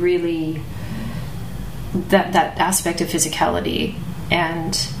that you really, that aspect of physicality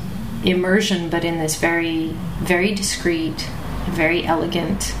and immersion, but in this very, very discreet, very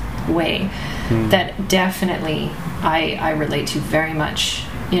elegant way that definitely I relate to very much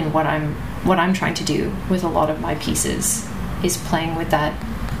in what I'm trying to do with a lot of my pieces, is playing with that.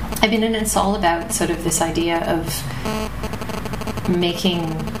 I mean, and it's all about sort of this idea of making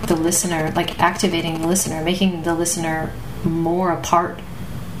the listener, like activating the listener, making the listener more a part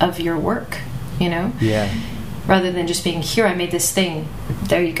of your work, Yeah. Rather than just being, here, I made this thing,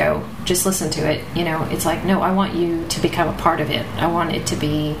 there you go, just listen to it. It's like, no, I want you to become a part of it. I want it to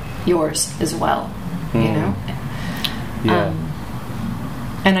be yours as well, Yeah.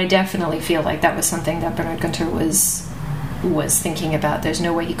 And I definitely feel like that was something that Bernard Gunter was thinking about. There's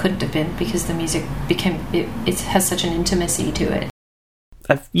no way he couldn't have been, because the music it has such an intimacy to it.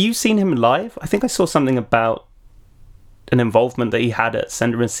 Have you seen him live? I think I saw something about an involvement that he had at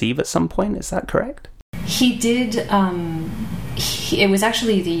Send and Receive at some point. Is that correct? He did. It was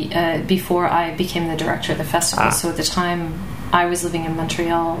actually before I became the director of the festival. So at the time I was living in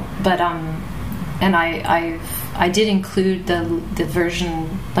Montreal, but and I did include the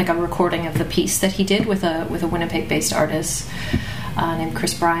version, like a recording of the piece that he did with a Winnipeg-based artist named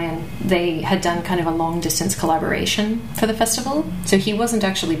Chris Bryan. They had done kind of a long-distance collaboration for the festival, so he wasn't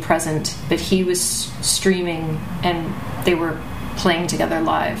actually present, but he was streaming, and they were playing together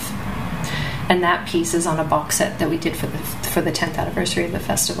live. And that piece is on a box set that we did for the 10th anniversary of the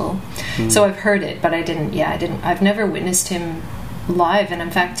festival. So I've heard it, but I didn't. I've never witnessed him live, and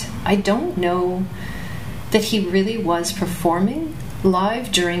in fact, I don't know that he really was performing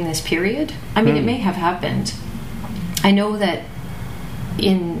live during this period. I mean, it may have happened. I know that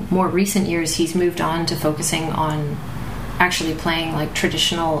in more recent years he's moved on to focusing on actually playing like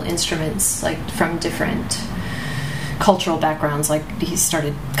traditional instruments, like from different cultural backgrounds. Like he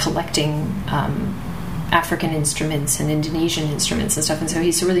started collecting African instruments and Indonesian instruments and stuff, and so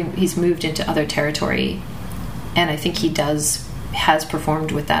he's moved into other territory, and I think he has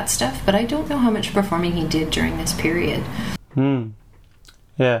performed with that stuff, but I don't know how much performing he did during this period.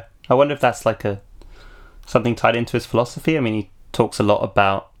 Yeah, I wonder if that's like something tied into his philosophy. I mean, he talks a lot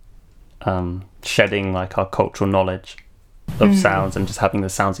about shedding like our cultural knowledge of sounds and just having the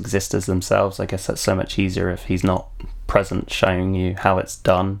sounds exist as themselves. I guess that's so much easier if he's not present showing you how it's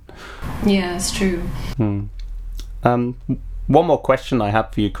done. Yeah, it's true. One more question I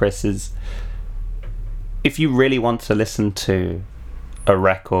have for you, Chris, is if you really want to listen to a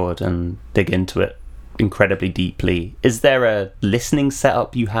record and dig into it incredibly deeply, is there a listening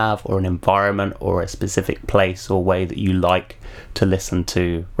setup you have, or an environment, or a specific place or way that you like to listen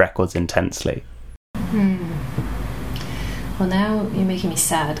to records intensely? Well, now you're making me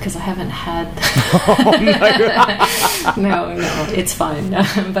sad because I haven't had. Oh, no, it's fine.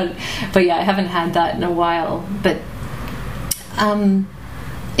 But yeah, I haven't had that in a while. But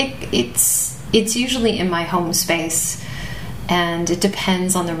it's usually in my home space, And it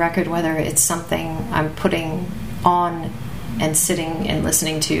depends on the record whether it's something I'm putting on and sitting and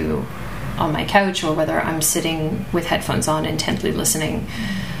listening to on my couch, or whether I'm sitting with headphones on intently listening.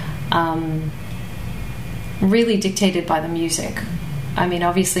 Really dictated by the music. I mean,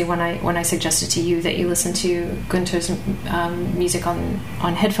 obviously, when I suggested to you that you listen to Gunther's music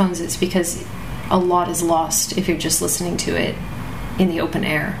on headphones, it's because a lot is lost if you're just listening to it in the open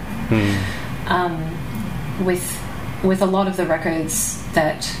air. With a lot of the records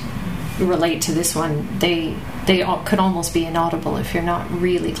that relate to this one, they could almost be inaudible if you're not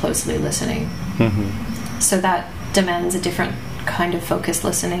really closely listening. So that demands a different kind of focused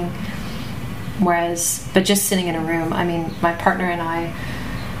listening. But just sitting in a room, I mean, my partner and I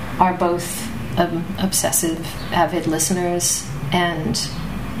are both obsessive, avid listeners, and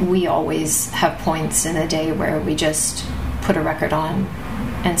we always have points in a day where we just put a record on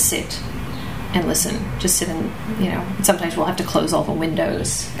and sit and listen. Just sit and, sometimes we'll have to close all the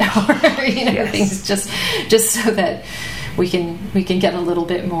windows or, things just so that we can get a little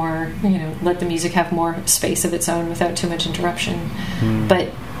bit more, let the music have more space of its own without too much interruption. But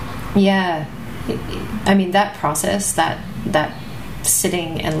yeah, I mean, that process, that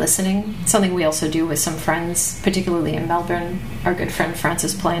sitting and listening, something we also do with some friends, particularly in Melbourne. Our good friend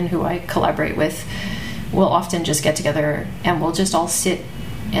Francis Plain, who I collaborate with, will often just get together and we'll just all sit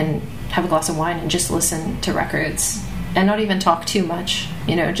and have a glass of wine and just listen to records and not even talk too much,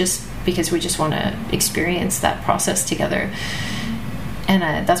 just because we just want to experience that process together.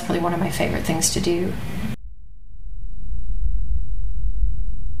 And that's probably one of my favorite things to do.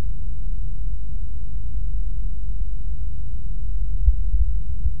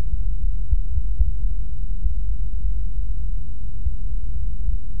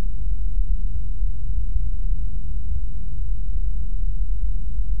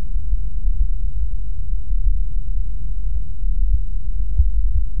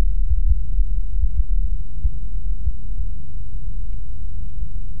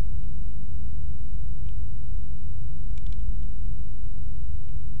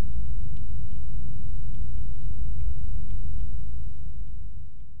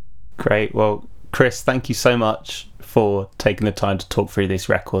 Great. Well, Chris, thank you so much for taking the time to talk through these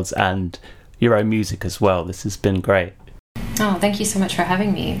records and your own music as well. This has been great. Oh, thank you so much for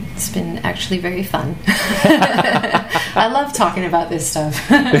having me. It's been actually very fun. I love talking about this stuff.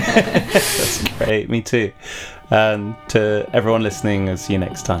 That's great. Me too. To everyone listening, I'll see you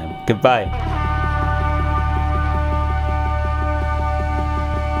next time. Goodbye.